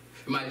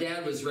 My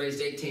dad was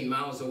raised 18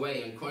 miles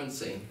away in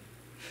Quincy.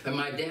 And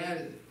my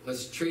dad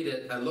was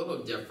treated a little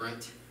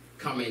different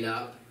coming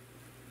up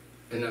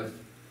in a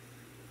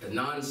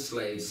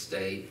non-slave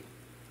state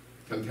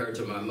compared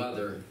to my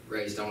mother,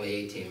 raised only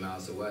 18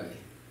 miles away.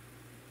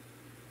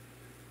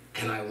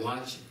 And I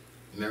watched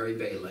Mary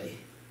Bailey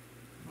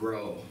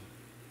grow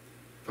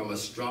from a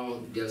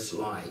strong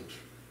dislike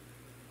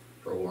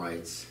for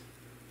whites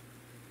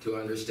to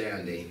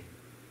understanding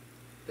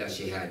that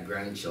she had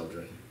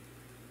grandchildren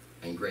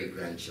and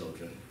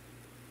great-grandchildren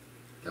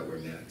that were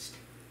mixed.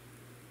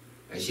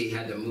 And she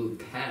had to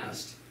move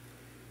past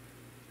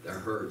the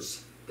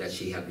hurts that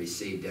she had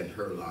received in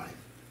her life.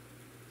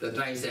 The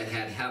things that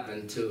had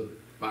happened to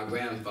my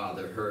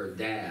grandfather, her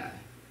dad,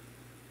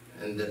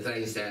 and the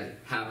things that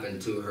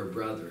happened to her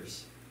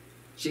brothers.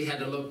 She had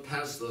to look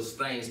past those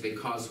things,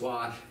 because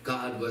why?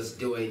 God was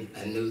doing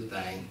a new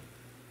thing.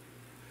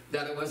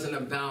 That it wasn't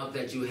about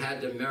that you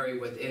had to marry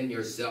within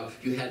yourself.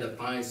 You had to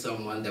find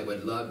someone that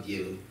would love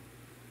you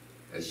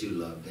as you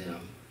loved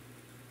them.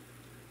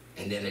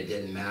 And then it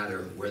didn't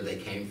matter where they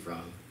came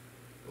from.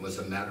 It was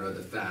a matter of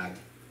the fact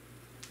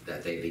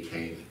that they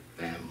became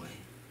family.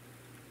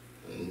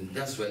 And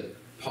that's what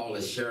Paul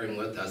is sharing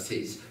with us.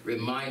 He's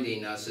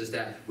reminding us is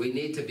that we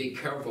need to be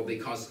careful,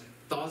 because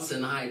thoughts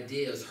and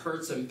ideas,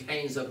 hurts and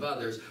pains of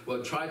others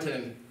will try to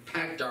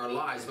impact our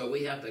lives, but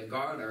we have to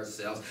guard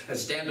ourselves and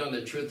stand on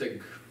the truth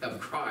of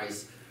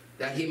Christ,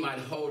 that he might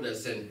hold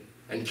us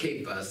and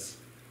keep us.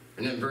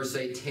 And in verse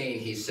 18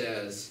 he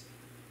says,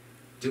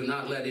 do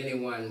not let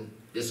anyone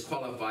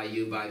disqualify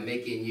you by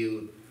making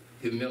you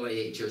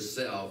humiliate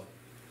yourself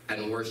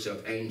and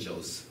worship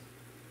angels.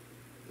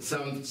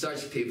 Some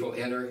such people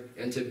enter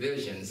into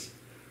visions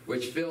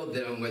which fill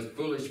them with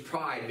foolish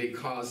pride,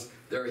 because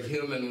their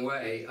human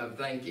way of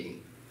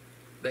thinking.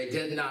 They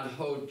did not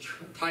hold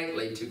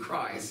tightly to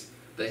Christ,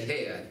 the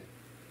head.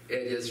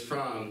 It is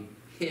from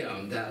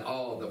him that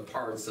all the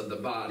parts of the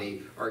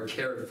body are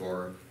cared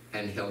for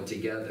and held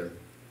together.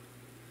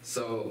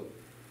 So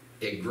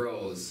it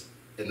grows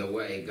in the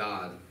way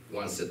God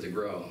wants it to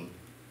grow.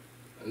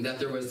 And that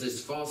there was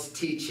this false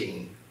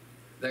teaching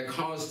that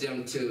caused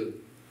them to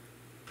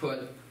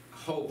put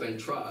hope and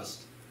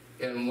trust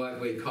in what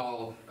we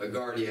call a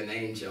guardian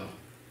angel.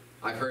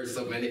 I've heard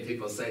so many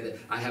people say that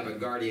I have a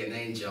guardian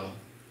angel.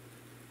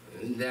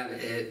 That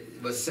it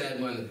was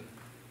said when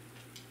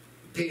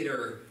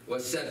Peter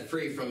was set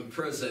free from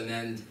prison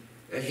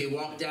and he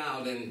walked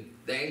out and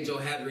the angel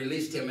had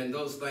released him and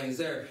those things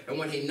there. And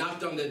when he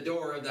knocked on the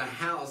door of the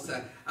house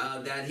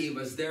that he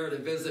was there to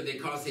visit,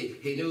 because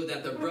he knew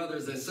that the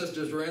brothers and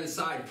sisters were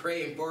inside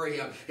praying for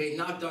him, he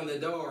knocked on the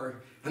door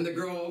and the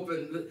girl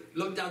opened,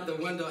 looked out the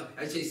window,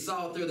 and she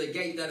saw through the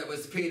gate that it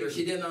was Peter.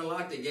 She didn't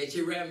unlock the gate.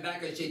 She ran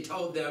back and she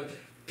told them,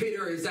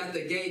 Peter is at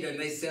the gate. And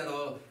they said,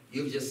 oh,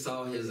 you just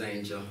saw his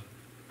angel.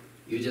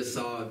 You just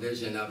saw a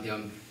vision of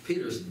him.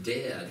 Peter's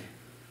dead.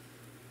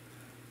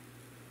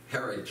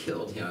 Herod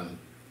killed him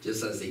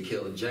just as he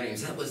killed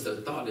James. That was their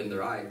thought and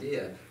their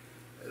idea.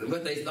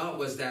 What they thought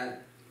was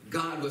that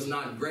God was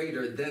not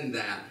greater than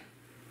that.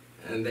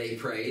 And they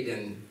prayed,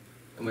 and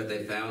what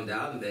they found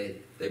out,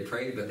 they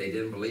prayed, but they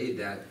didn't believe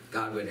that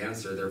God would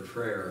answer their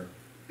prayer,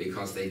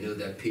 because they knew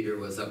that Peter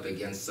was up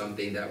against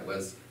something that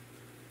was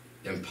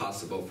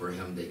impossible for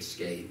him to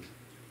escape.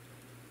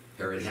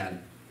 Herod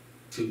had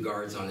 2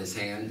 guards on his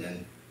hand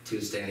and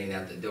 2 standing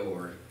at the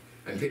door.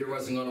 And Peter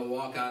wasn't going to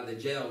walk out of the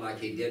jail like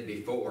he did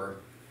before.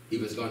 He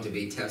was going to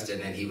be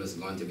tested, and he was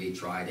going to be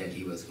tried, and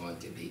he was going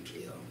to be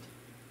killed.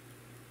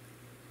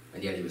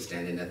 And yet he was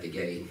standing at the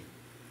gate.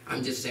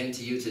 I'm just saying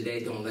to you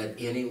today, don't let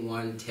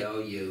anyone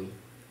tell you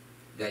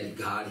that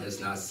God has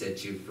not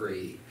set you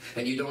free.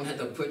 And you don't have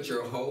to put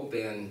your hope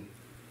in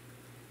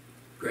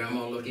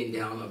Grandma looking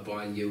down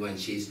upon you and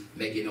she's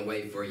making a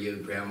way for you.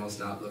 Grandma's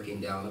not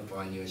looking down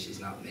upon you and she's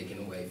not making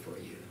a way for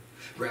you.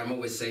 Grandma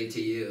would say to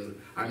you,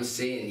 I'm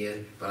seeing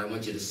you, but I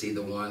want you to see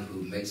the one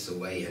who makes a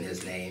way, and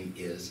his name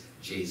is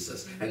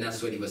Jesus. And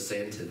that's what he was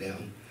saying to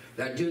them.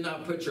 That do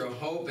not put your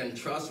hope and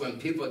trust when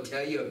people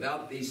tell you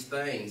about these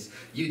things.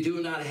 You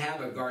do not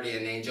have a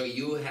guardian angel.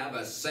 You have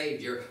a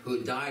Savior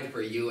who died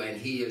for you, and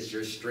he is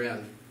your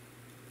strength.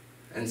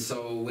 And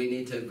so we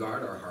need to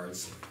guard our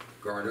hearts,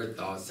 guard our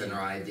thoughts and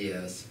our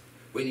ideas.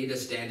 We need to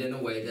stand in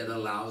a way that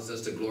allows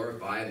us to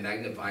glorify and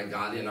magnify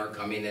God in our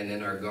coming and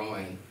in our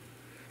going.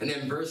 And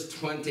in verse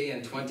 20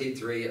 and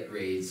 23 it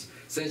reads,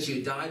 since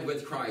you died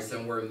with Christ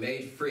and were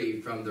made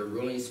free from the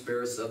ruling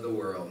spirits of the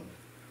world,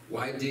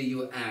 why do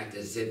you act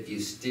as if you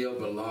still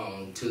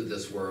belong to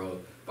this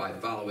world by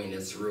following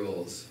its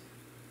rules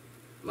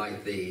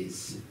like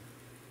these?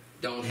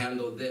 Don't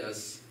handle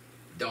this.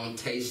 Don't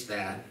taste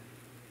that.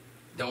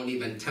 Don't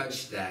even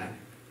touch that.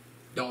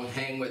 Don't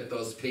hang with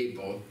those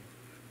people.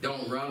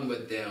 Don't run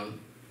with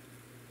them.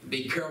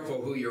 Be careful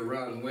who you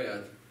run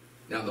with.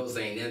 Now, those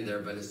ain't in there,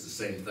 but it's the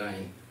same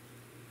thing.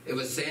 It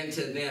was saying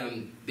to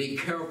them, be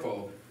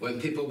careful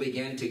when people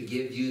begin to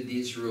give you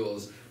these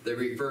rules. They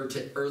refer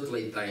to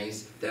earthly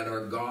things that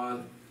are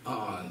gone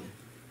on.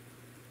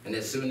 And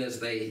as soon as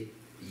they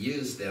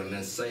use them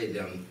and say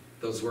them,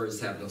 those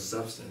words have no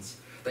substance.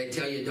 They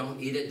tell you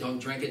don't eat it, don't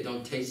drink it,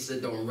 don't taste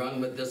it, don't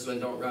run with this one,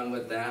 don't run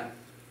with that.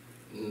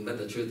 But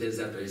the truth is,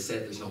 after he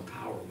said, there's no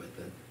power with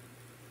it.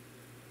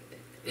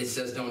 It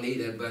says don't eat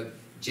it, but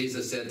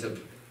Jesus said to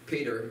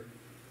Peter,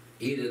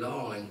 eat it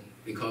all, and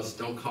because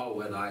don't call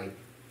what I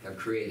have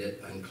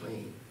created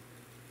unclean.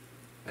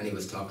 And he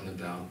was talking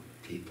about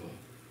people,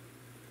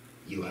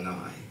 you and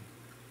I.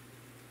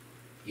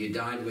 You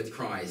died with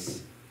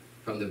Christ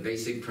from the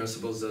basic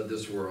principles of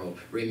this world,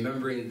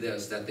 remembering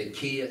this, that the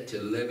key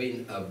to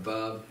living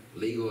above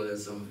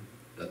legalism,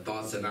 the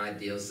thoughts and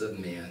ideals of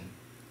men,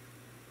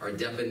 our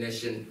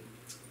definition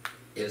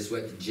is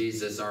with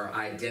Jesus. Our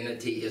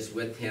identity is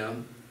with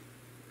him.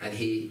 And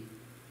he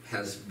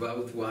has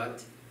both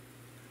what?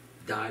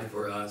 Died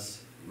for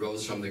us,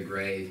 rose from the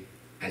grave,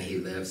 and he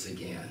lives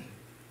again.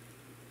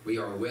 We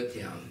are with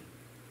him,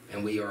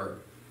 and we are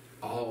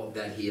all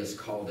that he has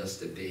called us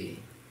to be.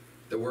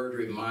 The word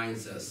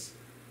reminds us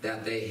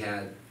that they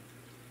had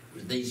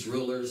these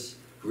rulers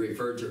who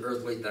referred to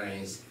earthly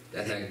things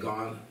that had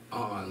gone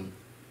on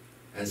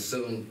and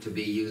soon to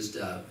be used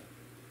up.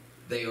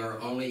 They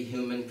are only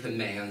human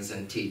commands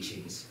and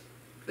teachings.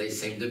 They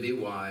seem to be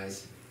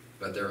wise,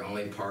 but they're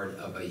only part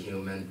of a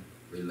human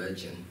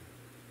religion.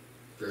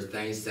 There are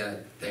things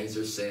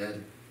are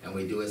said, and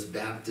we do as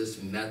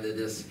Baptists,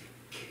 Methodists,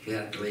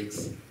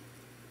 Catholics,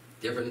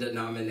 different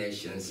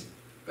denominations,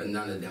 but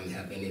none of them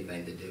have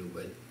anything to do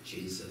with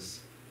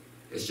Jesus.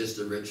 It's just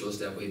the rituals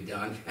that we've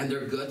done, and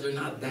they're good, they're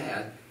not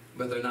bad,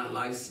 but they're not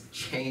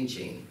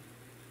life-changing.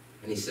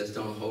 And he says,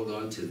 don't hold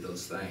on to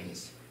those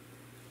things,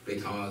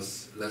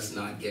 because let's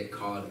not get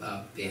caught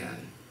up in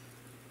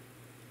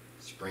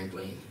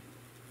sprinkling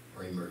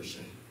or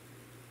immersion.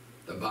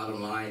 The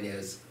bottom line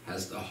is,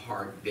 has the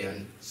heart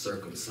been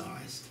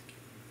circumcised?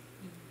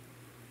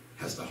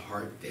 Has the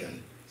heart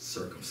been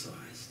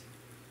circumcised?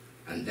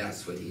 And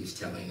that's what he's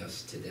telling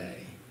us today.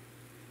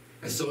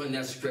 And so in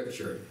that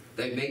scripture,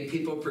 they make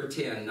people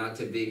pretend not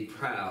to be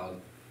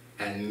proud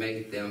and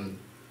make them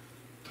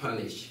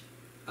punish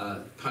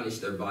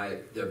their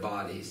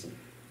bodies.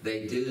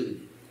 They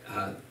do,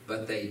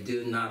 but they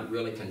do not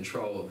really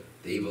control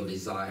the evil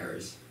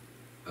desires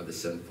of the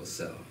sinful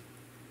self.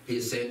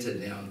 He's saying to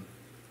them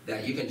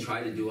that you can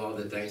try to do all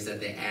the things that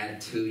they add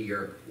to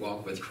your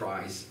walk with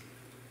Christ,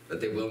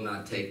 but they will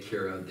not take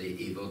care of the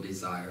evil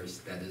desires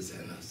that is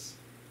in us.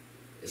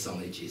 It's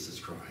only Jesus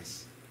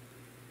Christ.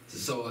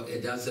 So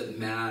it doesn't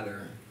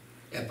matter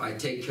if I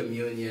take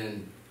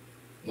communion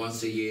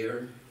once a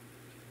year,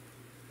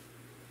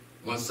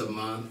 once a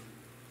month,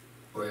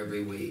 or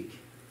every week.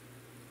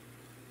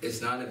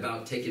 It's not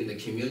about taking the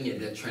communion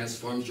that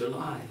transforms your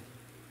life.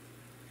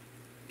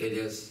 It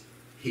is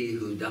he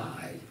who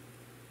died,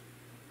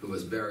 who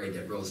was buried,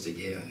 that rose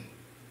again,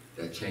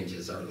 that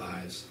changes our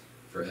lives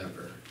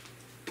forever.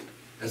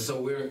 And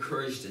so we're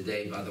encouraged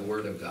today by the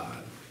Word of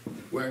God.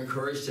 We're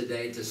encouraged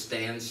today to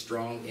stand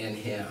strong in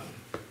him.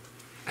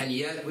 And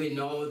yet we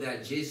know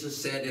that Jesus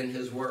said in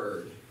his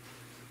Word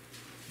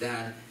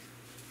that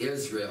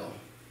Israel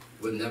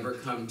would never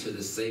come to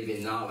the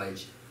saving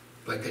knowledge,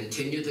 but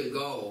continue to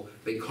go,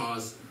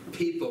 because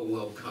people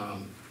will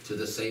come to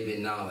the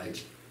saving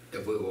knowledge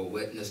if we will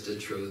witness the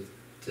truth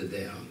to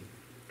them.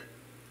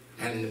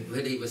 And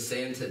what he was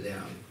saying to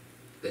them,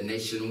 the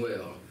nation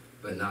will,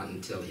 but not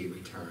until he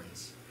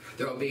returns.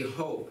 There will be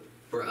hope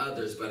for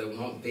others, but it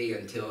won't be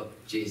until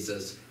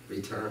Jesus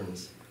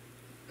returns.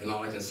 And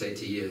all I can say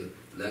to you,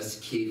 let's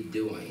keep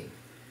doing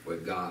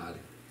what God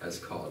has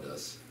called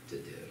us to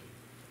do.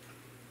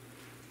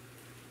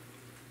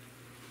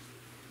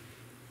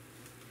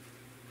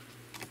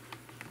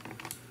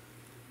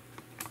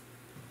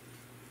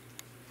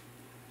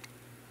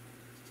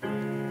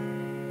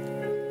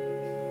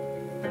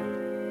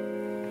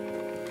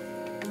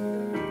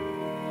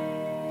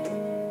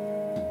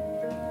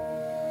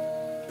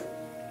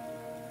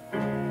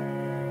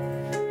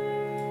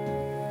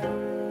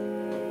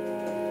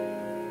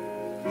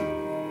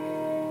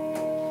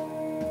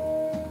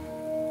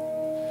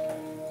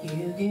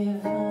 You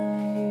give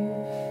life,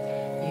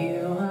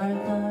 you are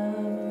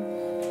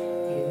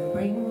love, you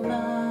bring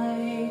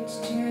light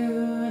to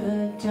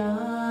the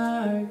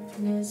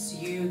darkness,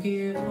 you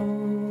give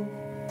hope,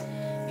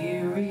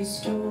 you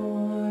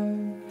restore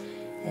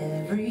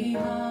every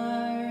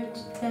heart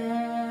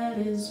that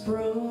is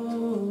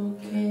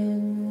broken.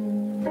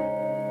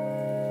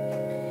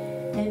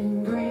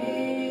 And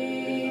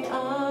great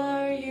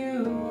are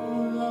you,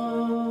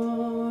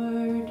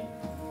 Lord.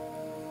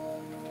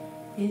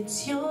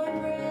 It's your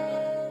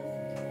breath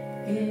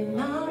in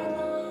our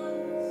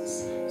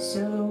lungs,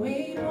 so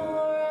we pour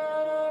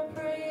out our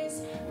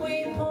praise,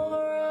 we pour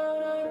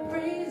out our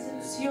praise.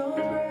 It's your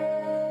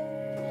breath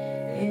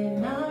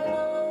in our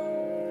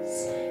lungs,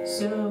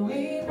 so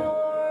we pour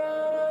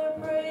out our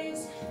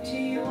praise to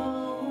you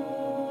only.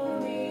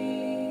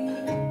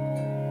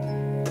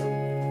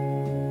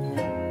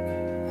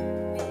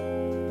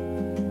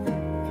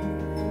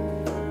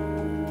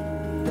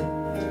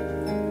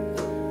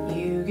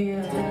 You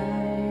give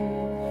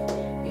life,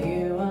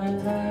 you are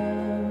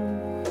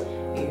love,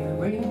 you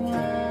bring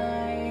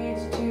light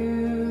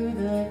to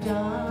the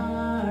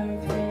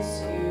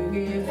darkness, you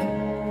give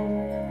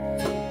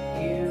hope,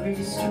 you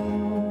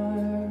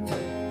restore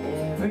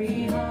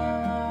every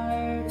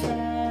heart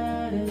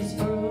that is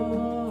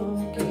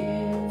broken.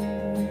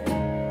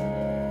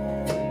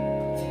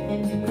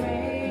 And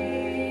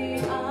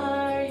great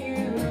are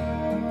you,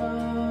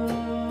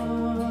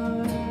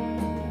 Lord.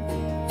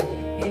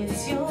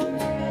 It's your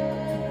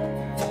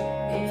breath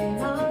in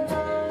our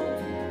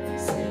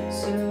lungs,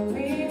 so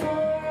we pour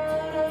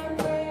out our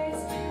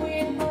praise, we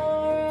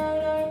pour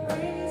out our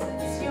praise.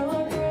 It's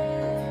your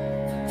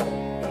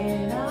breath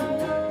in our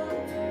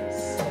lungs,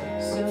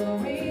 so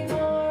we pour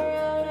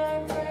out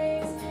our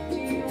praise to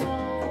you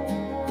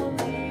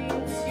only.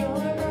 It's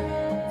your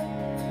breath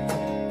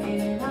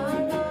in our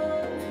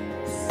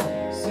lungs,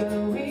 so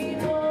we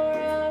pour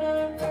out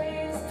our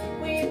praise,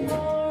 we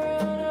pour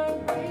out our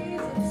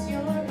praise. It's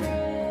your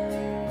breath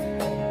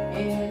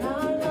in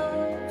our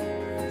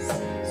lungs,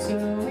 so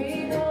we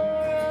pour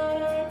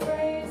out our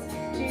praise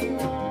to you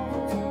only.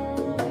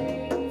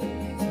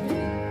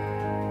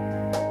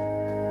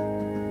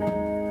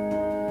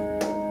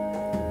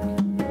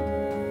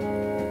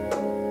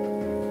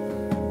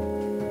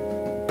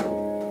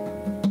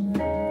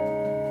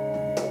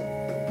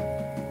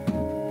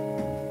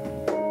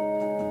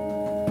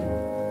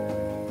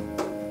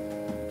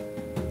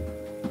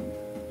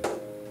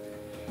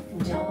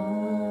 And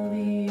all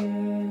the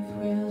earth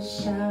will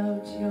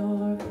shout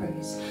your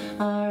praise.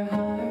 Our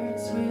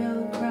hearts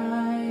will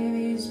cry,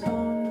 these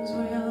bones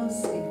will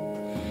sing.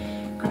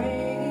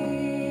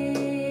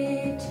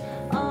 Great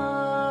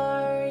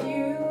are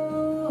you,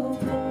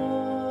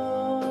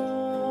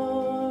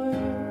 Lord.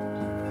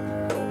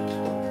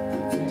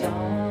 And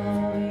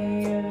all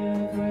the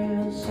earth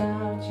will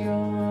shout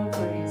your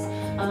praise.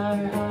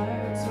 Our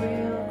hearts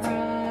will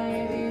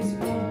cry, these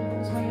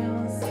bones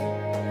will sing.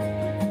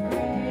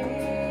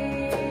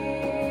 Great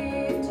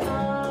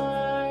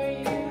are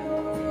you,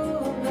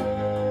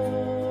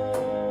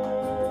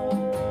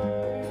 Lord.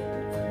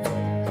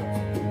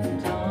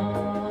 And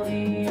all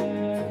the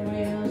earth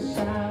will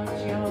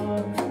shout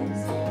your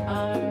praise.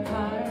 Our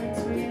hearts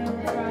will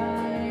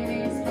cry,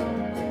 these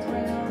bones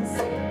will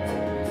sing.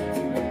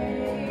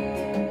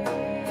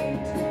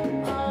 Great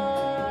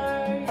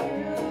are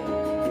you,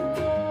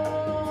 Lord.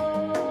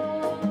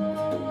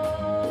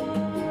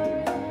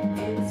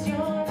 It's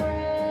your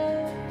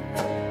breath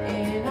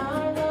in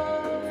our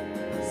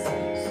lungs,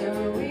 so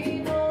we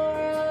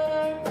pour out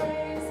our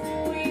praise,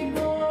 we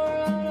pour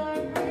out our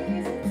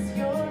praise. It's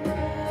your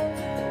breath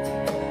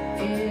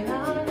in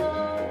our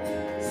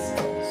lungs,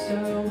 so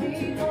we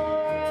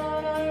pour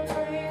out our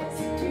praise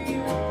to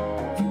you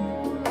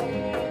only.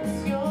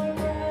 It's your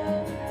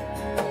breath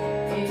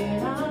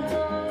in our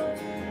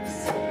lungs,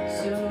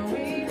 so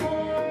we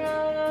pour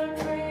out our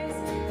praise,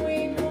 we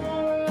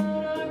pour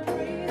out our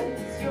praise.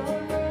 It's your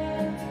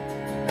breath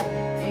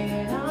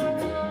in our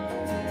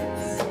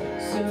lungs,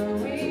 so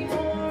we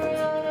pour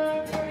out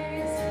our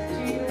praise to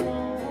you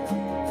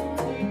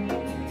only.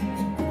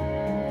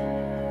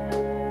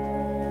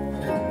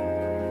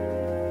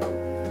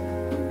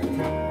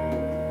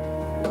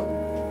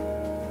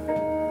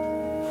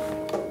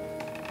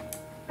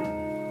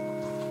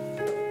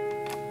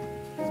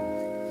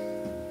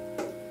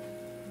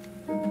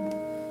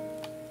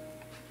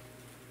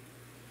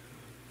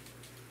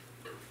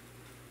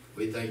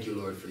 We thank you,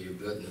 Lord, for your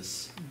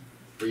goodness.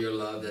 for your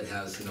love that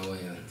has no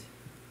end.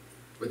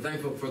 We're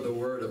thankful for the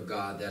word of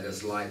God that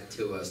is life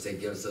to us, that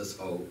gives us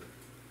hope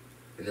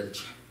in the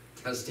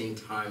testing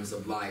times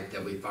of life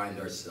that we find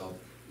ourselves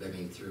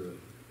living through.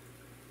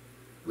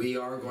 We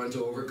are going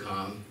to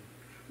overcome.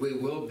 We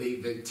will be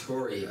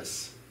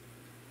victorious,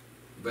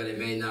 but it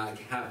may not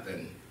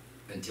happen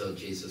until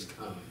Jesus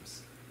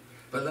comes.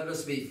 But let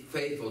us be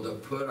faithful to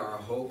put our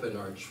hope and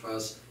our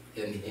trust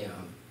in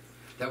him,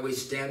 that we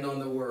stand on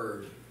the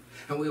word,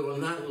 and we will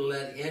not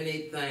let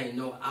anything,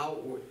 no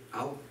outward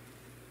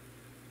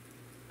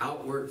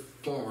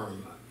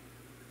form,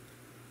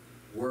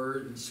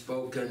 word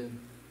spoken,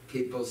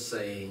 people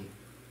saying,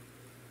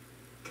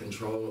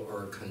 control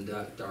or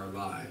conduct our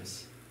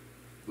lives.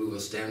 We will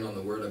stand on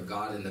the word of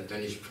God and the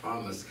finished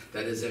promise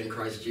that is in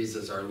Christ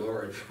Jesus our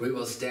Lord. We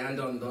will stand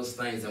on those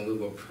things and we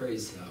will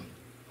praise him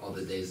all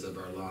the days of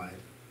our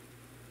life.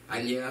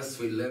 And yes,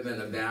 we live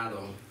in a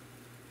battle,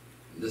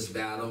 this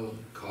battle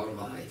called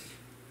life.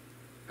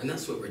 And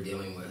that's what we're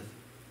dealing with.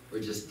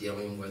 We're just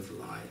dealing with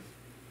life.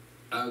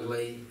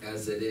 Ugly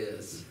as it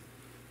is,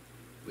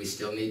 we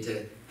still need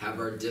to have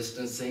our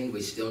distancing.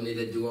 We still need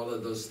to do all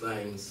of those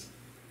things.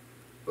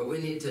 But we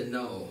need to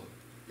know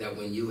that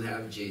when you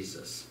have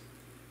Jesus,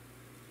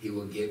 he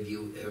will give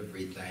you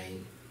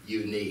everything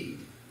you need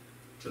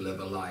to live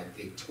a life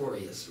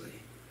victoriously.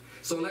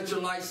 So let your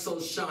light so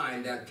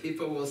shine that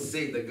people will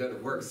see the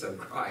good works of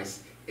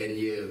Christ in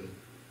you.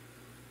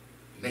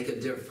 Make a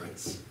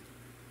difference.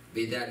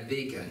 Be that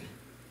beacon,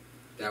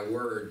 that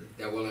word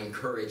that will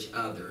encourage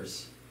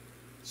others.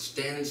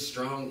 Stand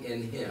strong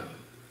in him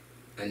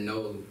and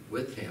know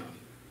with him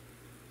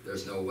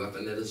there's no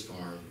weapon that is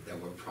formed that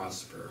will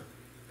prosper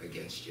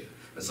against you.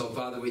 And so,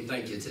 Father, we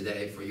thank you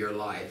today for your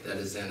life that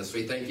is in us.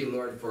 We thank you,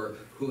 Lord, for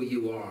who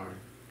you are.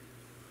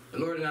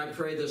 And Lord, and I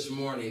pray this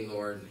morning,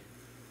 Lord,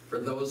 for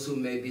those who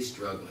may be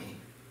struggling,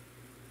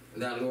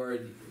 that,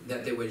 Lord,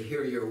 that they would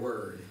hear your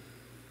word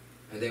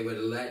and they would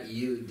let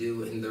you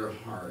do in their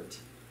heart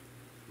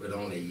what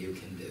only you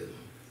can do.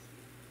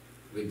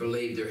 We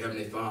believe, dear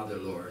Heavenly Father,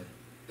 Lord,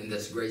 in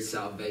this great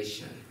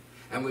salvation.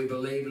 And we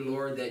believe,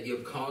 Lord, that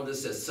you've called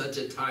us at such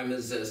a time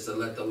as this to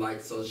let the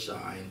light so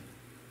shine.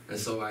 And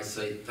so I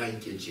say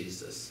thank you,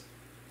 Jesus,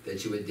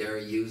 that you would dare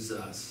use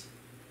us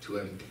to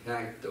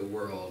impact the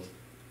world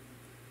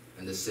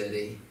and the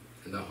city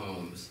and the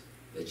homes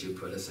that you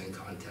put us in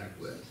contact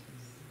with,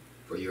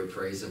 for your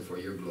praise and for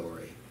your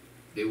glory.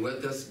 Be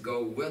with us,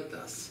 go with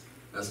us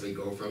as we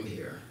go from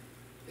here.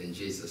 In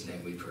Jesus'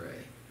 name we pray.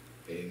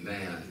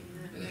 Amen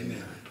and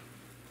amen.